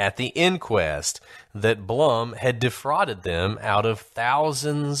at the inquest that Blum had defrauded them out of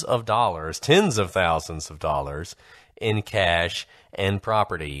thousands of dollars, tens of thousands of dollars in cash and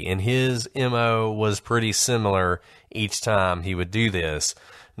property. And his MO was pretty similar each time he would do this.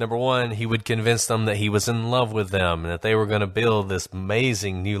 Number one, he would convince them that he was in love with them and that they were going to build this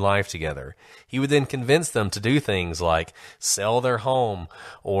amazing new life together. He would then convince them to do things like sell their home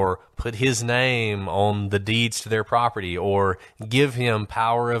or put his name on the deeds to their property or give him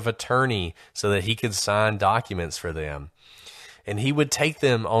power of attorney so that he could sign documents for them. And he would take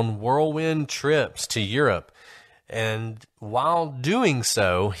them on whirlwind trips to Europe. And while doing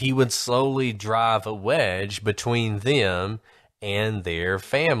so, he would slowly drive a wedge between them and their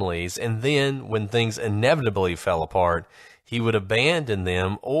families. And then when things inevitably fell apart, he would abandon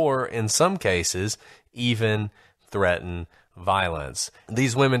them or, in some cases, even threaten violence.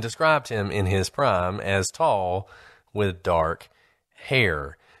 These women described him in his prime as tall with dark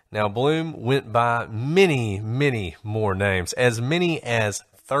hair. Now, Bloom went by many, many more names, as many as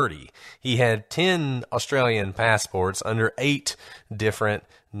 30. He had 10 Australian passports under 8 different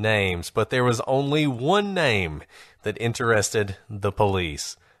names, but there was only one name that interested the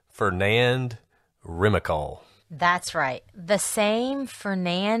police: Fernand Remicol. That's right. The same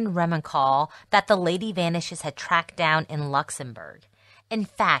Fernand Remicol that the Lady Vanishes had tracked down in Luxembourg. In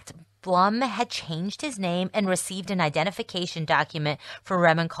fact, Blum had changed his name and received an identification document for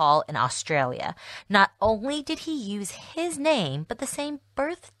Remicol in Australia. Not only did he use his name, but the same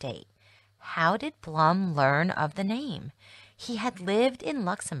birth date. How did Blum learn of the name? He had lived in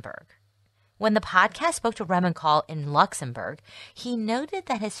Luxembourg. When the podcast spoke to Remicol in Luxembourg, he noted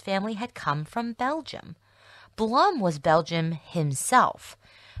that his family had come from Belgium. Blum was Belgium himself.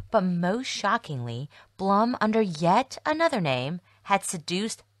 But most shockingly, Blum, under yet another name, had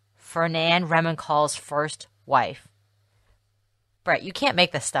seduced Fernand Remicol's first wife. Brett, you can't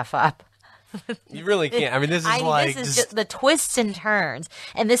make this stuff up. You really can't. I mean, this is this is just the twists and turns,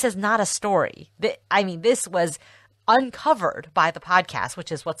 and this is not a story. This was uncovered by the podcast,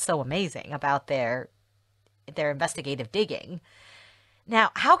 which is what's so amazing about their investigative digging.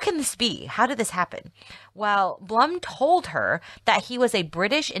 Now, how can this be? How did this happen? Well, Blum told her that he was a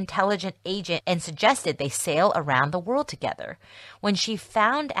British intelligence agent and suggested they sail around the world together. When she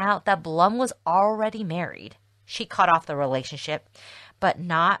found out that Blum was already married, she cut off the relationship, but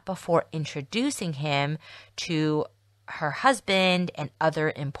not before introducing him to her husband and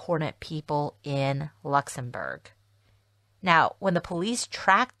other important people in Luxembourg. Now, when the police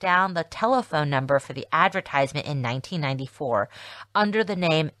tracked down the telephone number for the advertisement in 1994 under the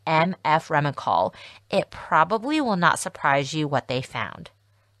name M.F. Remicol, it probably will not surprise you what they found.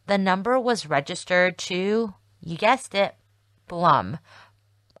 The number was registered to, you guessed it, Blum,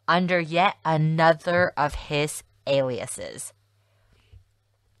 under yet another of his aliases.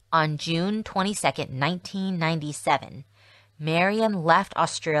 On June 22, 1997, Marion left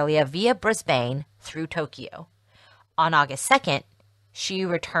Australia via Brisbane through Tokyo. On August 2nd, she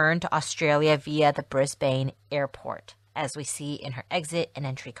returned to Australia via the Brisbane airport, as we see in her exit and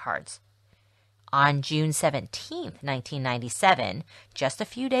entry cards. On June 17th, 1997, just a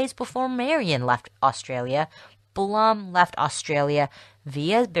few days before Marion left Australia, Blum left Australia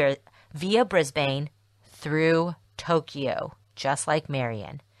via Brisbane through Tokyo, just like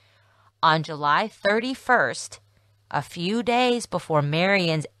Marion. On July 31st, a few days before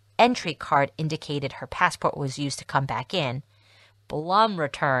Marion's entry card indicated her passport was used to come back in, Blum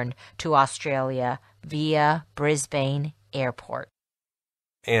returned to Australia via Brisbane Airport.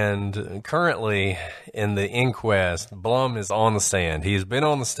 And currently in the inquest, Blum is on the stand. He's been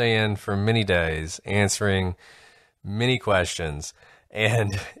on the stand for many days, answering many questions.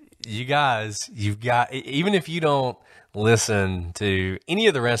 And you guys, even if you don't listen to any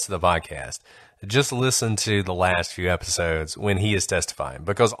of the rest of the podcast, just listen to the last few episodes when he is testifying,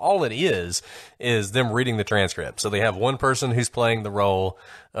 because all it is them reading the transcript. So they have one person who's playing the role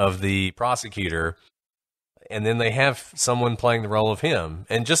of the prosecutor, and then they have someone playing the role of him.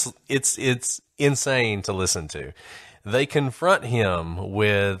 And just, it's insane to listen to. They confront him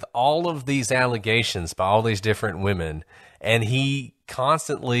with all of these allegations by all these different women, and he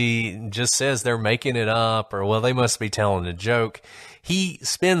constantly just says they're making it up, or, well, they must be telling a joke. He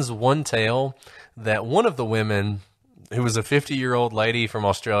spins one tale that one of the women, who was a 50-year-old lady from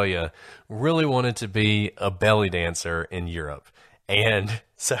Australia, really wanted to be a belly dancer in Europe. And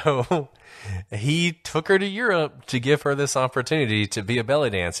so he took her to Europe to give her this opportunity to be a belly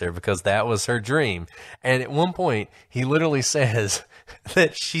dancer, because that was her dream. And at one point, he literally says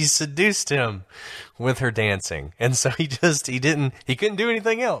that she seduced him with her dancing. And so he couldn't do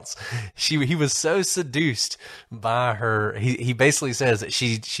anything else. He was so seduced by her. He basically says that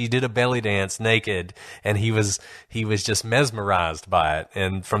she did a belly dance naked, and he was just mesmerized by it.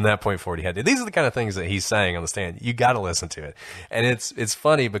 And from that point forward, he had to. These are the kind of things that he's saying on the stand. You got to listen to it. And it's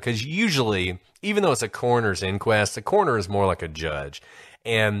funny, because usually, even though it's a coroner's inquest, the coroner is more like a judge.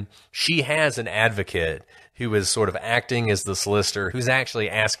 And she has an advocate who is sort of acting as the solicitor, who's actually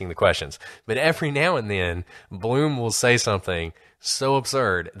asking the questions. But every now and then, Bloom will say something so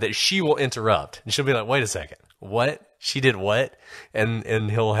absurd that she will interrupt. And she'll be like, wait a second, what? She did what? And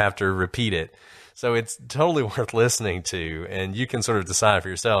he'll have to repeat it. So it's totally worth listening to, and you can sort of decide for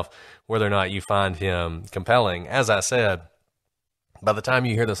yourself whether or not you find him compelling. As I said, by the time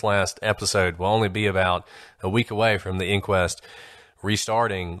you hear this last episode, we'll only be about a week away from the inquest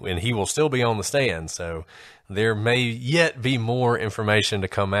restarting, and he will still be on the stand. So there may yet be more information to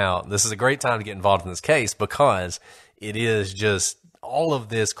come out. This is a great time to get involved in this case, because it is just all of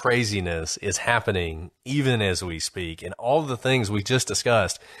this craziness is happening even as we speak. And all of the things we just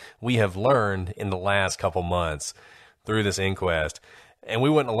discussed, we have learned in the last couple months through this inquest. And we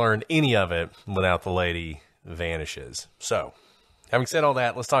wouldn't have learned any of it without the lady vanishes. So, having said all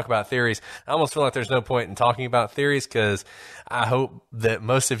that, let's talk about theories. I almost feel like there's no point in talking about theories because I hope that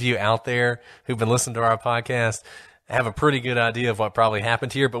most of you out there who've been listening to our podcast have a pretty good idea of what probably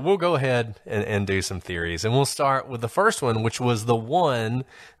happened here, but we'll go ahead and do some theories. And we'll start with the first one, which was the one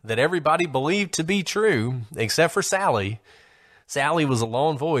that everybody believed to be true, except for Sally. Sally was a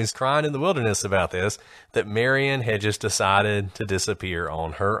lone voice crying in the wilderness about this, that Marion had just decided to disappear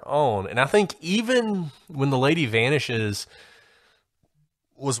on her own. And I think even when the lady vanishes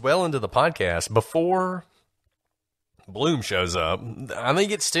was well into the podcast, before Bloom shows up, I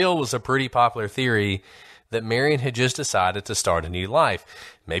think it still was a pretty popular theory that Marion had just decided to start a new life.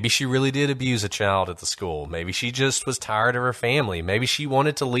 Maybe she really did abuse a child at the school. Maybe she just was tired of her family. Maybe she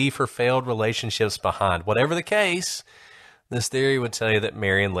wanted to leave her failed relationships behind. Whatever the case, this theory would tell you that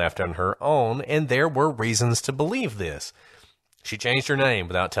Marion left on her own, and there were reasons to believe this. She changed her name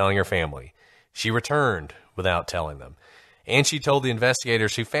without telling her family. She returned without telling them. And she told the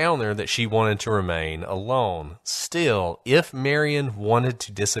investigators who found her that she wanted to remain alone. Still, if Marion wanted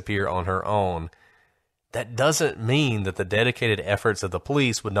to disappear on her own, that doesn't mean that the dedicated efforts of the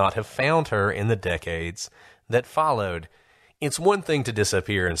police would not have found her in the decades that followed. It's one thing to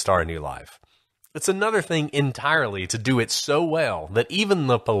disappear and start a new life. It's another thing entirely to do it so well that even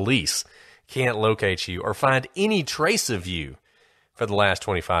the police can't locate you or find any trace of you for the last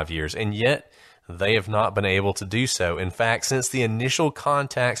 25 years, and yet they have not been able to do so. In fact, since the initial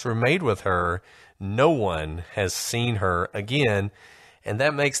contacts were made with her, no one has seen her again. And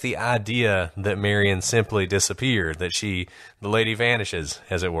that makes the idea that Marion simply disappeared, that the lady vanishes,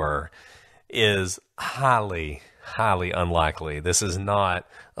 as it were, is highly, highly unlikely. This is not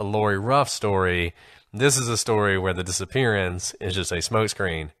a Lori Ruff story. This is a story where the disappearance is just a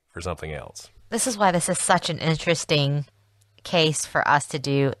smokescreen for something else. This is why this is such an interesting case for us to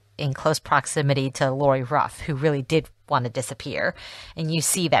do in close proximity to Lori Ruff, who really did want to disappear. And you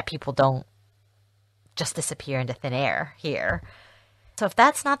see that people don't just disappear into thin air here. So if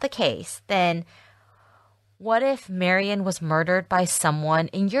that's not the case, then what if Marion was murdered by someone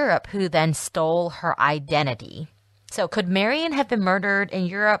in Europe who then stole her identity? So could Marion have been murdered in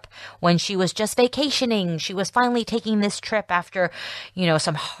Europe when she was just vacationing? She was finally taking this trip after,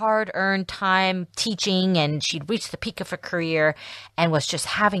 some hard-earned time teaching, and she'd reached the peak of her career and was just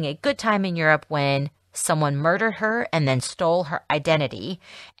having a good time in Europe when someone murdered her and then stole her identity,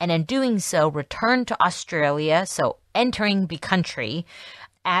 and in doing so returned to Australia, so entering the country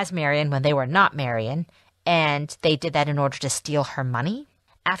as Marion when they were not Marion, and they did that in order to steal her money.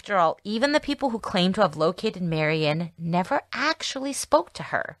 After all, even the people who claim to have located Marion never actually spoke to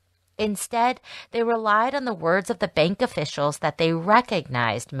her. Instead, they relied on the words of the bank officials that they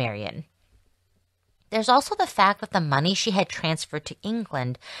recognized Marion. There's also the fact that the money she had transferred to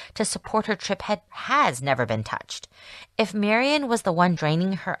England to support her trip has never been touched. If Marion was the one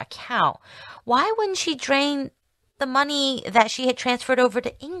draining her account, why wouldn't she drain the money that she had transferred over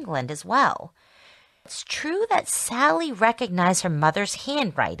to England as well? It's true that Sally recognized her mother's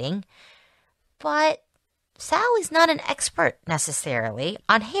handwriting, but Sally's not an expert necessarily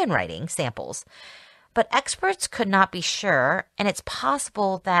on handwriting samples. But experts could not be sure, and it's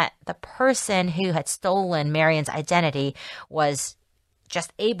possible that the person who had stolen Marion's identity was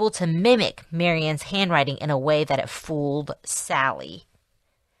just able to mimic Marion's handwriting in a way that it fooled Sally.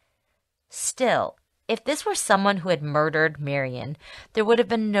 Still, if this were someone who had murdered Marion, there would have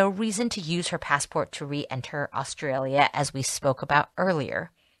been no reason to use her passport to re-enter Australia, as we spoke about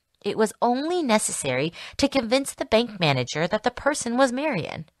earlier. It was only necessary to convince the bank manager that the person was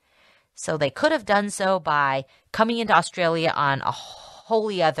Marion. So they could have done so by coming into Australia on a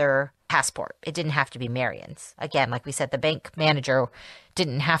wholly other passport. It didn't have to be Marion's. Again, like we said, the bank manager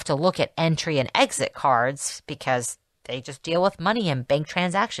didn't have to look at entry and exit cards because they just deal with money and bank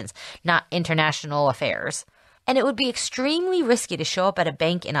transactions, not international affairs. And it would be extremely risky to show up at a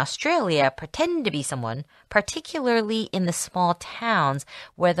bank in Australia pretending to be someone, particularly in the small towns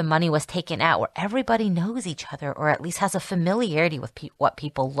where the money was taken out, where everybody knows each other or at least has a familiarity with what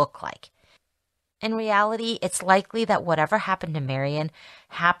people look like. In reality, it's likely that whatever happened to Marion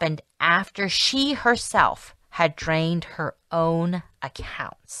happened after she herself had drained her own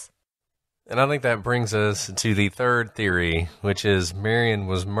accounts. And I think that brings us to the third theory, which is Marion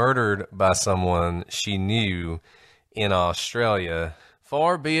was murdered by someone she knew in Australia.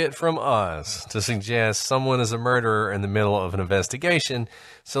 Far be it from us to suggest someone is a murderer in the middle of an investigation,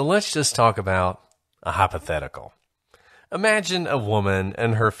 so let's just talk about a hypothetical. Imagine a woman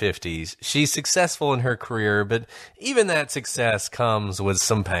in her 50s. She's successful in her career, but even that success comes with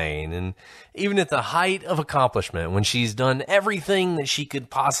some pain. And even at the height of accomplishment, when she's done everything that she could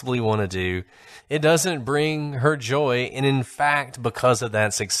possibly want to do, it doesn't bring her joy. And in fact, because of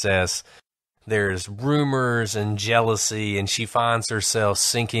that success, there's rumors and jealousy, and she finds herself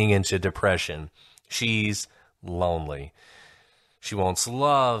sinking into depression. She's lonely. She wants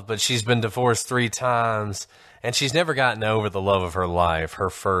love, but she's been divorced 3 times, and she's never gotten over the love of her life, her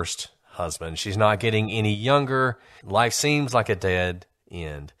first husband. She's not getting any younger. Life seems like a dead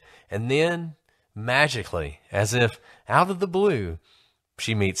end. And then, magically, as if out of the blue,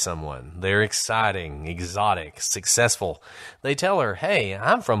 she meets someone. They're exciting, exotic, successful. They tell her, hey,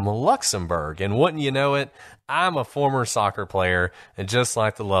 I'm from Luxembourg. And wouldn't you know it, I'm a former soccer player, and just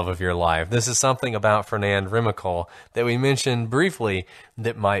like the love of your life. This is something about Fernand Remacle that we mentioned briefly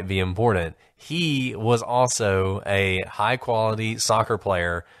that might be important. He was also a high-quality soccer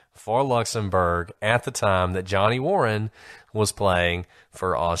player for Luxembourg at the time that Johnny Warren was playing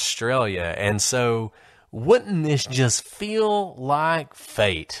for Australia. And so, wouldn't this just feel like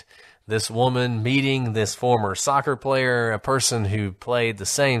fate? This woman meeting this former soccer player, a person who played the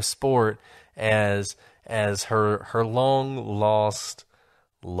same sport as her long-lost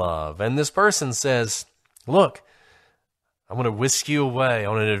love. And this person says, look, I'm going to whisk you away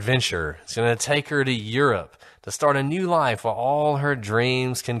on an adventure. It's going to take her to Europe to start a new life while all her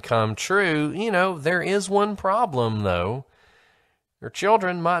dreams can come true. You know, there is one problem, though. Her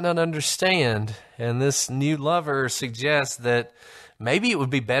children might not understand, and this new lover suggests that maybe it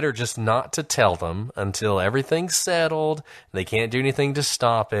would be better just not to tell them until everything's settled, they can't do anything to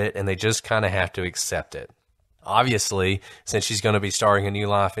stop it, and they just kind of have to accept it. Obviously, since she's going to be starting a new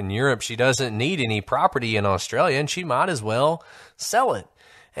life in Europe, she doesn't need any property in Australia, and she might as well sell it.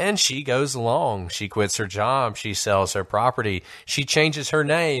 And she goes along. She quits her job. She sells her property. She changes her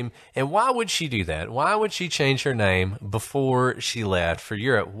name. And why would she do that? Why would she change her name before she left for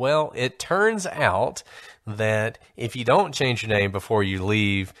Europe? Well, it turns out that if you don't change your name before you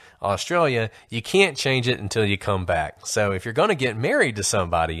leave Australia, you can't change it until you come back. So if you're going to get married to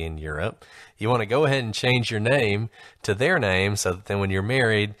somebody in Europe, you want to go ahead and change your name to their name so that then when you're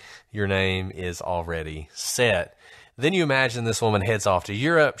married, your name is already set. Then you imagine this woman heads off to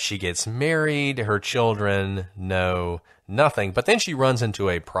Europe. She gets married. Her children know nothing. But then she runs into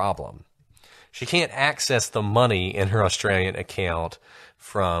a problem. She can't access the money in her Australian account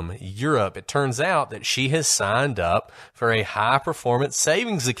from Europe. It turns out that she has signed up for a high-performance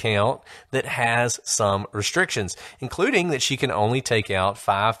savings account that has some restrictions, including that she can only take out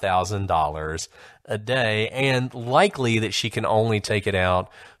 $5,000 a day, and likely that she can only take it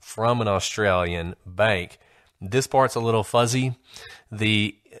out from an Australian bank. This part's a little fuzzy.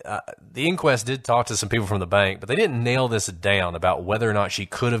 The inquest did talk to some people from the bank, but they didn't nail this down about whether or not she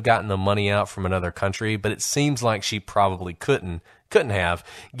could have gotten the money out from another country, but it seems like she probably couldn't have,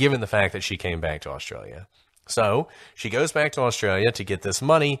 given the fact that she came back to Australia. So she goes back to Australia to get this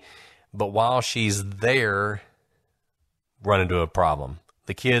money, but while she's there, run into a problem.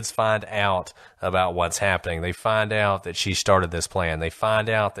 The kids find out about what's happening. They find out that she started this plan. They find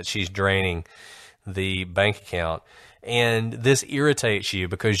out that she's draining the bank account. And this irritates you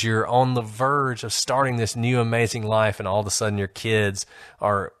because you're on the verge of starting this new amazing life, and all of a sudden your kids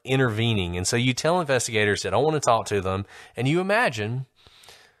are intervening. And so you tell investigators that I want to talk to them, and you imagine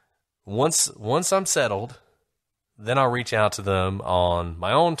once I'm settled, then I'll reach out to them on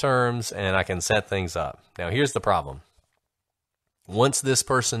my own terms and I can set things up. Now here's the problem. Once this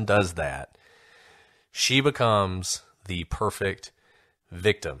person does that, she becomes the perfect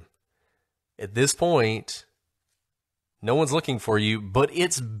victim. At this point, no one's looking for you, but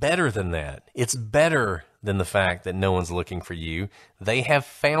it's better than that. It's better than the fact that no one's looking for you. They have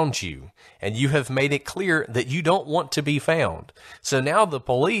found you, and you have made it clear that you don't want to be found. So now the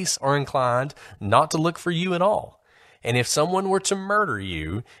police are inclined not to look for you at all. And if someone were to murder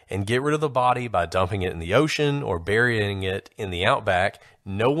you and get rid of the body by dumping it in the ocean or burying it in the outback,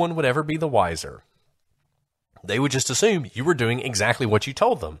 no one would ever be the wiser. They would just assume you were doing exactly what you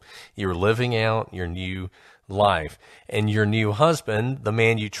told them. You were living out your new life. And your new husband, the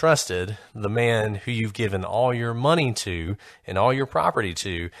man you trusted, the man who you've given all your money to and all your property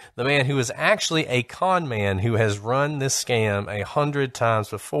to, the man who is actually a con man who has run this scam 100 times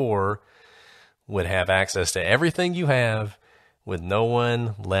before, would have access to everything you have with no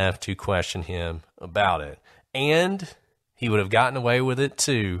one left to question him about it. And he would have gotten away with it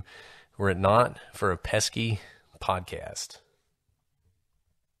too, were it not for a pesky podcast.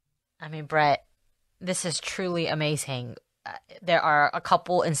 I mean, Brett, this is truly amazing. there are a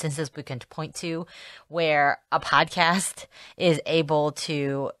couple instances we can point to where a podcast is able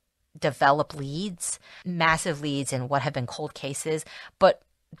to develop leads, massive leads in what have been cold cases. But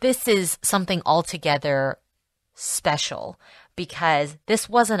this is something altogether special because this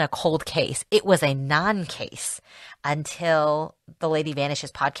wasn't a cold case. It was a non-case until the Lady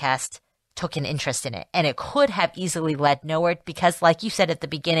Vanishes podcast took an interest in it. And it could have easily led nowhere because, like you said at the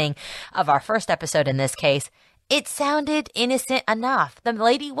beginning of our first episode in this case, it sounded innocent enough. The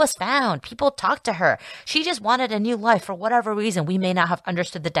lady was found. People talked to her. She just wanted a new life for whatever reason. We may not have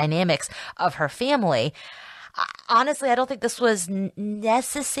understood the dynamics of her family. Honestly, I don't think this was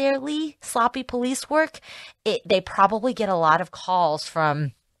necessarily sloppy police work. They probably get a lot of calls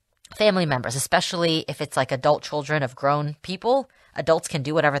from family members, especially if it's like adult children of grown people. Adults can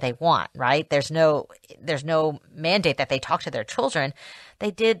do whatever they want, right? There's no mandate that they talk to their children.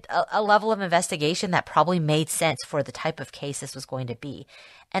 They did a level of investigation that probably made sense for the type of case this was going to be.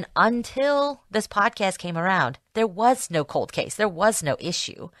 And until this podcast came around, there was no cold case. There was no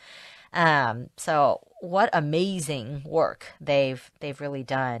issue. So what amazing work they've really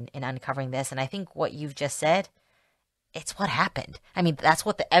done in uncovering this. And I think what you've just said, it's what happened. I mean, that's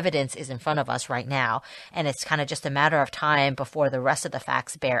what the evidence is in front of us right now. And it's kind of just a matter of time before the rest of the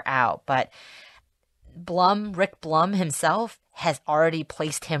facts bear out. But Rick Blum himself has already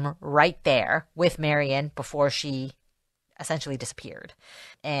placed him right there with Marion before she essentially disappeared.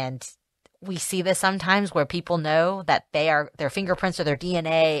 And we see this sometimes where people know that their fingerprints or their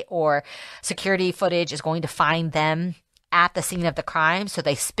DNA or security footage is going to find them at the scene of the crime. So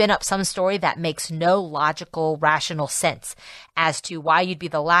they spin up some story that makes no logical, rational sense as to why you'd be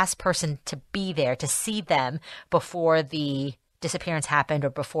the last person to be there, to see them before the disappearance happened or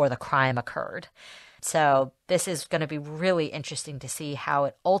before the crime occurred. So this is going to be really interesting to see how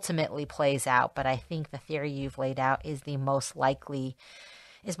it ultimately plays out. But I think the theory you've laid out is most likely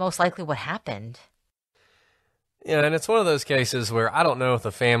what happened. Yeah, and it's one of those cases where I don't know if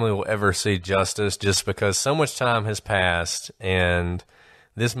the family will ever see justice just because so much time has passed, and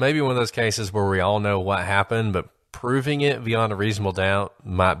this may be one of those cases where we all know what happened, but proving it beyond a reasonable doubt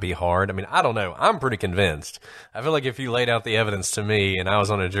might be hard. I mean, I don't know. I'm pretty convinced. I feel like if you laid out the evidence to me and I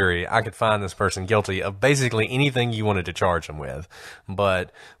was on a jury, I could find this person guilty of basically anything you wanted to charge them with,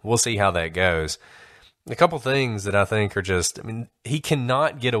 but we'll see how that goes. A couple things that I think are just, I mean, he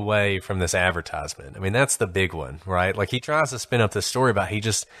cannot get away from this advertisement. I mean, that's the big one, right? Like, he tries to spin up this story about he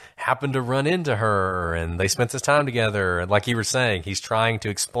just happened to run into her and they spent this time together. And like you were saying, he's trying to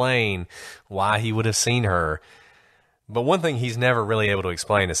explain why he would have seen her. But one thing he's never really able to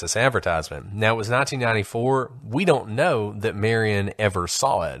explain is this advertisement. Now, it was 1994. We don't know that Marion ever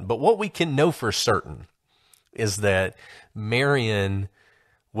saw it. But what we can know for certain is that Marion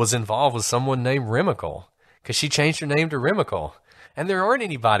was involved with someone named Remical, because she changed her name to Remical. And there aren't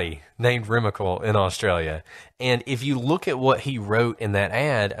anybody named Remical in Australia. And if you look at what he wrote in that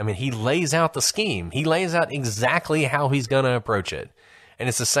ad, I mean, he lays out the scheme. He lays out exactly how he's going to approach it. And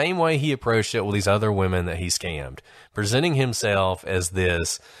it's the same way he approached it with these other women that he scammed, presenting himself as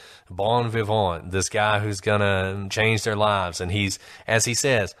this bon vivant, this guy who's going to change their lives. And he's, as he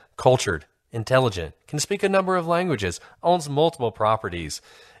says, cultured, intelligent, can speak a number of languages, owns multiple properties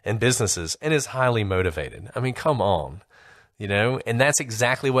and businesses, and is highly motivated. I mean, come on, you know? And that's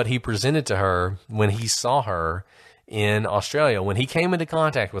exactly what he presented to her when he saw her in Australia, when he came into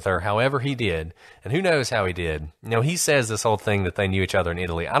contact with her, however he did, and who knows how he did. You know, he says this whole thing that they knew each other in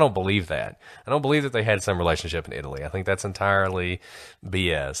Italy. I don't believe that. I don't believe that they had some relationship in Italy. I think that's entirely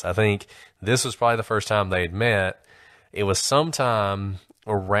BS. I think this was probably the first time they'd met. It was sometime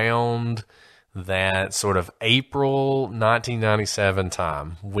around that sort of April 1997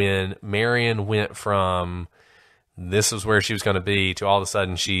 time when Marion went from this is where she was going to be to all of a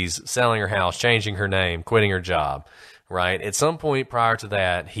sudden she's selling her house, changing her name, quitting her job, right? At some point prior to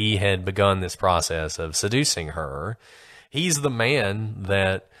that, he had begun this process of seducing her. He's the man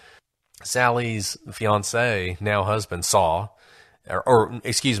that Sally's fiance, now husband, saw,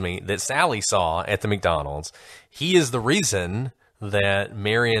 that Sally saw at the McDonald's. He is the reason that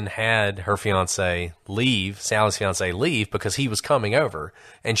Marion had her fiance leave, Sally's fiance leave, because he was coming over.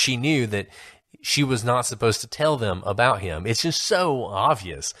 And she knew that she was not supposed to tell them about him. It's just so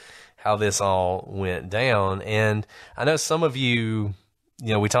obvious how this all went down. And I know some of you,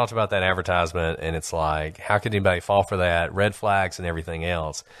 we talked about that advertisement, and it's like, how could anybody fall for that? Red flags and everything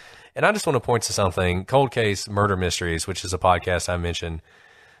else. And I just want to point to something, Cold Case Murder Mysteries, which is a podcast I mentioned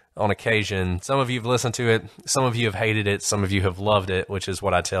on occasion. Some of you have listened to it. Some of you have hated it. Some of you have loved it, which is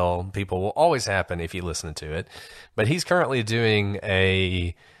what I tell people will always happen if you listen to it. But he's currently doing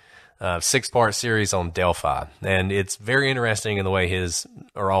a 6-part series on Delphi. And it's very interesting in the way his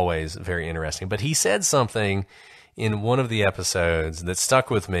are always very interesting. But he said something in one of the episodes that stuck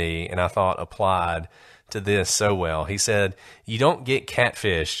with me and I thought applied to this so well. He said, you don't get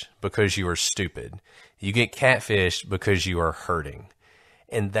catfished because you are stupid. You get catfished because you are hurting.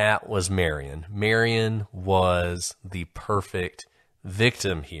 And that was Marion. Marion was the perfect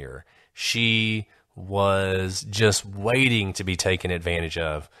victim here. She was just waiting to be taken advantage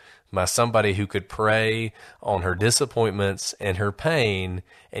of by somebody who could prey on her disappointments and her pain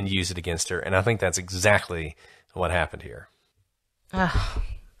and use it against her. And I think that's exactly what happened here. Oh,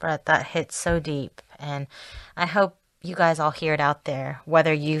 Brett, that hits so deep. And I hope you guys all hear it out there,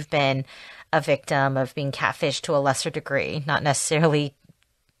 whether you've been a victim of being catfished to a lesser degree, not necessarily,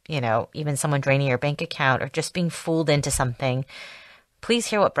 even someone draining your bank account or just being fooled into something. Please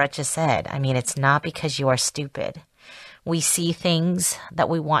hear what Brett just said. I mean, it's not because you are stupid. We see things that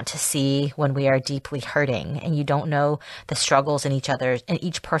we want to see when we are deeply hurting, and you don't know the struggles in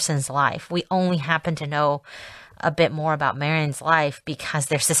each person's life. We only happen to know a bit more about Marion's life because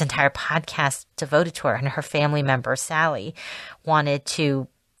there's this entire podcast devoted to her, and her family member, Sally, wanted to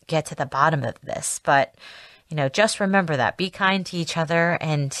get to the bottom of this. But, just remember that. Be kind to each other,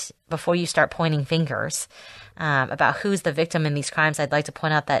 and before you start pointing fingers about who's the victim in these crimes, I'd like to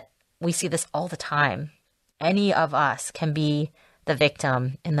point out that we see this all the time. Any of us can be the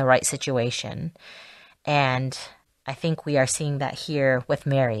victim in the right situation. And I think we are seeing that here with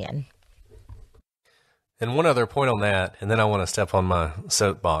Marion. And one other point on that, and then I want to step on my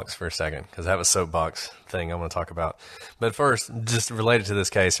soapbox for a second, because I have a soapbox thing I want to talk about. But first, just related to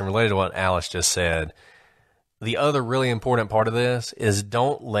this case and related to what Alice just said, the other really important part of this is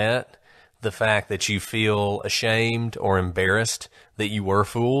don't let the fact that you feel ashamed or embarrassed that you were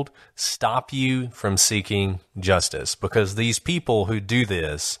fooled stop you from seeking justice, because these people who do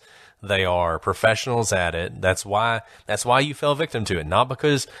this, they are professionals at it. That's why you fell victim to it. Not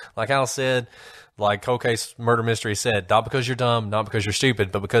because, like Al said, like Cold Case Murder Mystery said, not because you're dumb, not because you're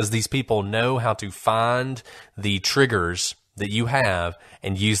stupid, but because these people know how to find the triggers that you have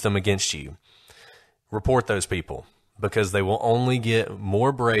and use them against you. Report those people, because they will only get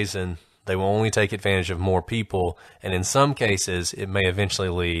more brazen. They will only take advantage of more people, and in some cases, it may eventually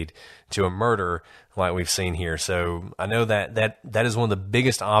lead to a murder like we've seen here. So I know that is one of the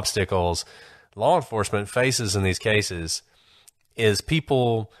biggest obstacles law enforcement faces in these cases is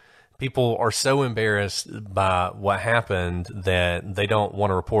people are so embarrassed by what happened that they don't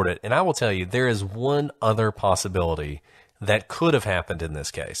want to report it. And I will tell you, there is one other possibility that could have happened in this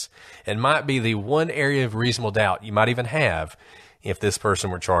case. It might be the one area of reasonable doubt you might even have if this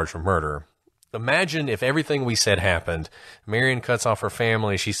person were charged with murder. Imagine if everything we said happened. Marion cuts off her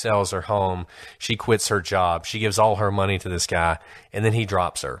family, she sells her home, she quits her job, she gives all her money to this guy, and then he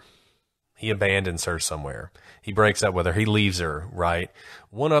drops her. He abandons her somewhere. He breaks up with her. He leaves her, right?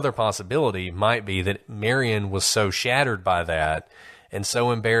 One other possibility might be that Marion was so shattered by that and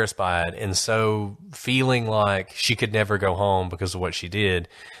so embarrassed by it and so feeling like she could never go home because of what she did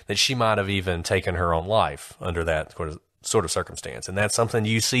that she might have even taken her own life under that sort of circumstance. And that's something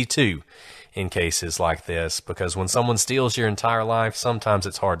you see too in cases like this, because when someone steals your entire life, sometimes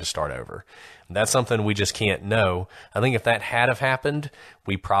it's hard to start over. That's something we just can't know. I think if that had have happened,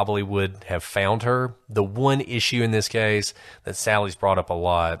 we probably would have found her. The one issue in this case that Sally's brought up a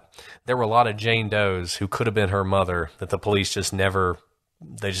lot, there were a lot of Jane Does who could have been her mother that the police just never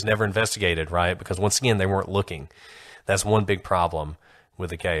investigated, right? Because once again, they weren't looking. That's one big problem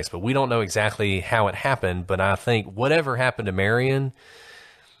with the case. But we don't know exactly how it happened, but I think whatever happened to Marion,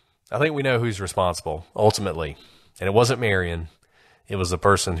 I think we know who's responsible ultimately. And it wasn't Marion. It was the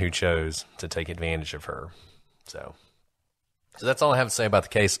person who chose to take advantage of her. So that's all I have to say about the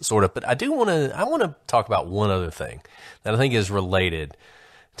case, sort of. But I want to talk about one other thing that I think is related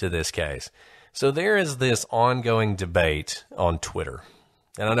to this case. So there is this ongoing debate on Twitter.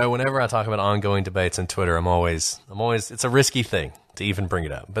 And I know whenever I talk about ongoing debates on Twitter, I'm always, it's a risky thing to even bring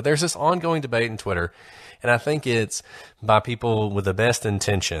it up. But there's this ongoing debate in Twitter, and I think it's by people with the best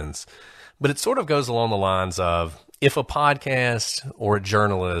intentions. But it sort of goes along the lines of, if a podcast or a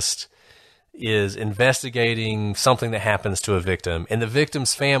journalist is investigating something that happens to a victim and the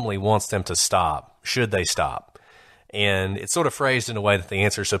victim's family wants them to stop, should they stop? And it's sort of phrased in a way that the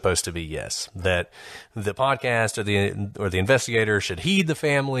answer is supposed to be yes, that the podcast or the investigator should heed the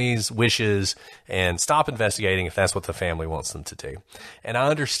family's wishes and stop investigating if that's what the family wants them to do. And I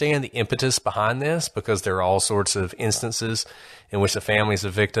understand the impetus behind this, because there are all sorts of instances in which the families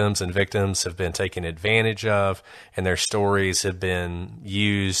of victims and victims have been taken advantage of, and their stories have been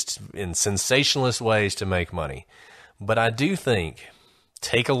used in sensationalist ways to make money. But I do think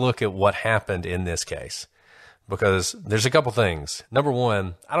take a look at what happened in this case, because there's a couple things. Number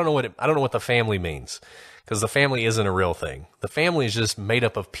one, I don't know what the family means, because the family isn't a real thing. The family is just made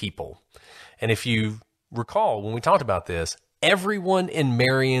up of people. And if you recall, when we talked about this, everyone in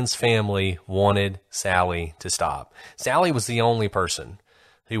Marion's family wanted Sally to stop. Sally was the only person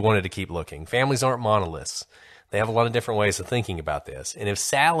who wanted to keep looking. Families aren't monoliths. They have a lot of different ways of thinking about this. And if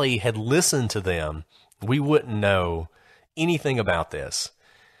Sally had listened to them, we wouldn't know anything about this.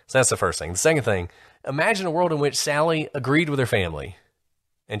 So that's the first thing. The second thing, imagine a world in which Sally agreed with her family.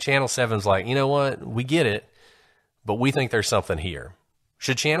 And Channel 7's like, you know what? We get it, but we think there's something here.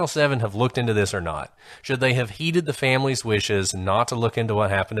 Should Channel 7 have looked into this or not? Should they have heeded the family's wishes not to look into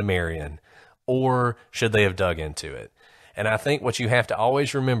what happened to Marion? Or should they have dug into it? And I think what you have to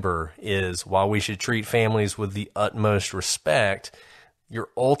always remember is, while we should treat families with the utmost respect, your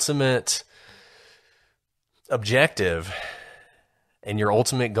ultimate objective and your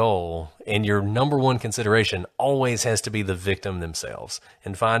ultimate goal and your number one consideration always has to be the victim themselves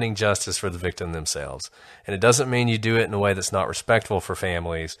and finding justice for the victim themselves. And it doesn't mean you do it in a way that's not respectful for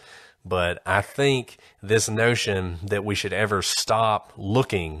families, but I think this notion that we should ever stop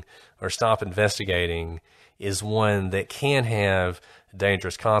looking or stop investigating is one that can have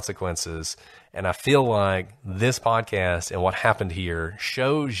dangerous consequences. And I feel like this podcast and what happened here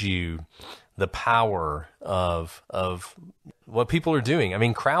shows you the power of what people are doing. I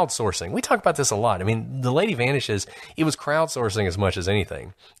mean, crowdsourcing. We talk about this a lot. I mean, The Lady Vanishes, it was crowdsourcing as much as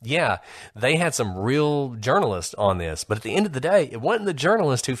anything. Yeah, they had some real journalists on this, but at the end of the day, it wasn't the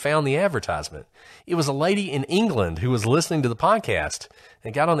journalist who found the advertisement. It was a lady in England who was listening to the podcast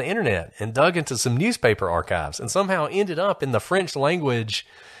and got on the internet and dug into some newspaper archives and somehow ended up in the French language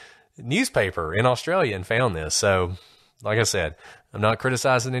newspaper in Australia and found this. So, like I said, I'm not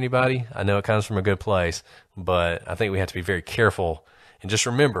criticizing anybody. I know it comes from a good place, but I think we have to be very careful and just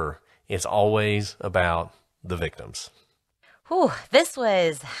remember it's always about the victims. Whew, this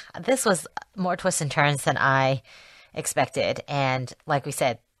was more twists and turns than I expected. And like we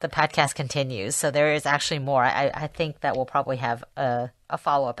said, the podcast continues. So there is actually more. I think that we'll probably have a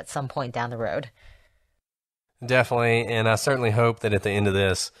follow-up at some point down the road. Definitely. And I certainly hope that at the end of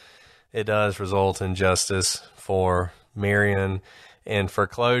this, it does result in justice for Marion and for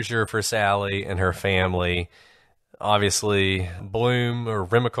closure for Sally and her family. Obviously, Bloom or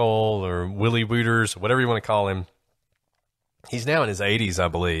Remical or Willie Wooters, whatever you want to call him, he's now in his 80s, I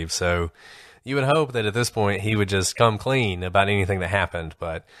believe. So you would hope that at this point he would just come clean about anything that happened.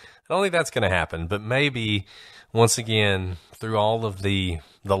 But I don't think that's going to happen. But maybe, once again, through all of the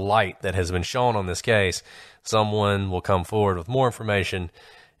light that has been shown on this case, someone will come forward with more information,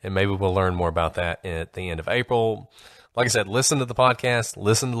 and maybe we'll learn more about that at the end of April. Like I said, listen to the podcast,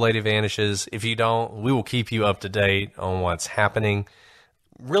 listen to Lady Vanishes. If you don't, we will keep you up to date on what's happening.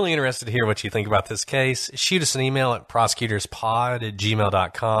 Really interested to hear what you think about this case. Shoot us an email at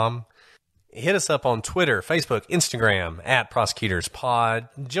prosecutorspod@gmail.com. Hit us up on Twitter, Facebook, Instagram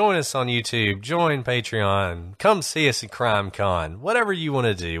 @prosecutorspod. Join us on YouTube. Join Patreon. Come see us at CrimeCon. Whatever you want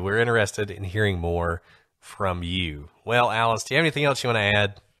to do, we're interested in hearing more from you. Well, Alice, do you have anything else you want to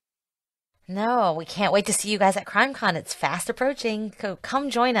add? No, we can't wait to see you guys at CrimeCon. It's fast approaching. Come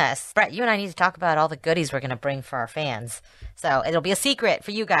join us. Brett, you and I need to talk about all the goodies we're going to bring for our fans. So it'll be a secret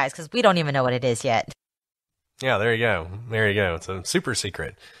for you guys because we don't even know what it is yet. Yeah, there you go. There you go. It's a super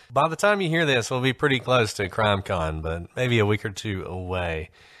secret. By the time you hear this, we'll be pretty close to CrimeCon, but maybe a week or two away.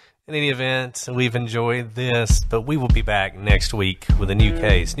 In any event, we've enjoyed this, but we will be back next week with a new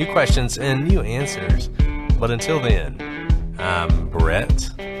case, new questions, and new answers. But until then, I'm Brett.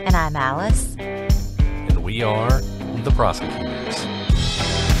 And I'm Alice. And we are the Prosecutors.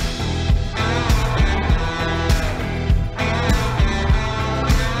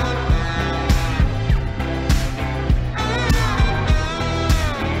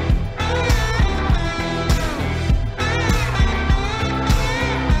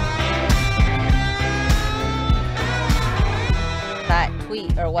 That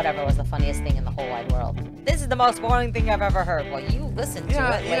tweet or whatever was the funniest thing in the whole wide world. This is the most boring thing I've ever heard. Well, you listen to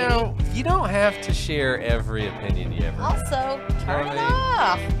it, lady. You know, you don't have to share every opinion you ever have. Also, turn it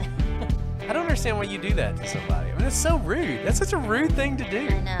off. I don't understand why you do that to somebody. I mean, it's so rude. That's such a rude thing to do.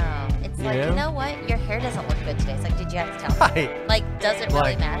 I know. It's like, know? you know what? Your hair doesn't look good today. It's like, did you have to tell me? Right. Like, does it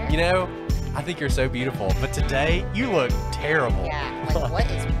really matter? You know, I think you're so beautiful, but today you look terrible. Yeah. Like, what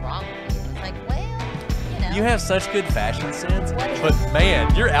is wrong with you? It's like, well, you know. You have such good fashion sense, What is- but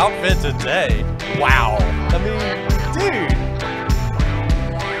man, your outfit today, wow. I mean, dude.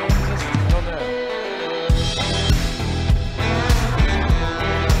 Just, I don't know.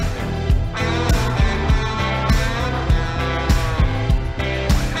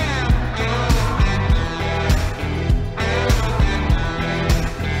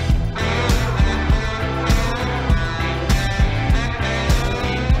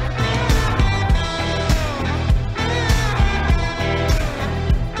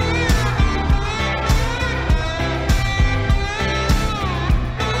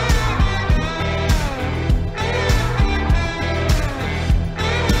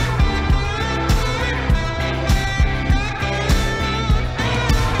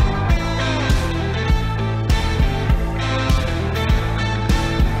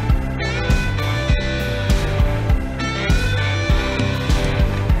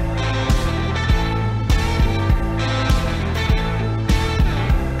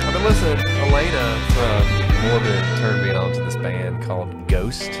 listen, Elena from Morbid turned me on to this band called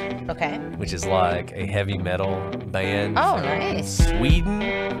Ghost, Okay. which is like a heavy metal band. Oh, from nice. Sweden.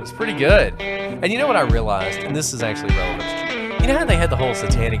 It was pretty good. And you know what I realized, and this is actually relevant. You know how they had the whole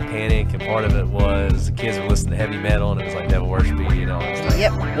satanic panic, and part of it was the kids were listening to heavy metal, and it was like devil worshiping, you know.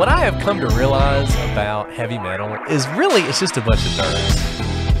 Yep. What I have come to realize about heavy metal is really it's just a bunch of nerds.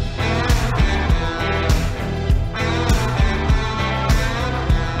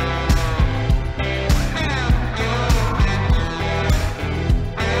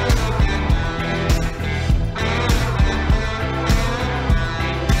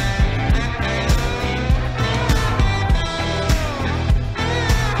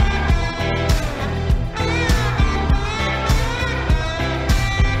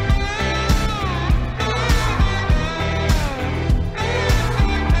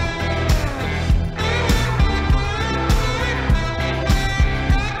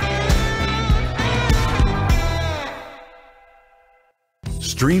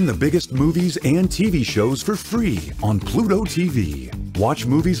 Stream the biggest movies and TV shows for free on Pluto TV. Watch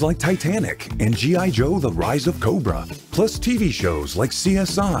movies like Titanic and G.I. Joe: The Rise of Cobra, plus TV shows like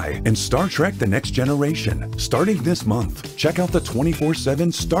CSI and Star Trek: The Next Generation. Starting this month, check out the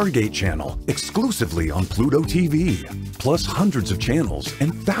 24/7 Stargate channel exclusively on Pluto TV. Plus hundreds of channels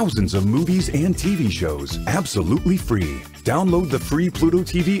and thousands of movies and TV shows absolutely free. Download the free Pluto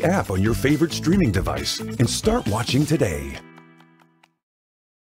TV app on your favorite streaming device and start watching today.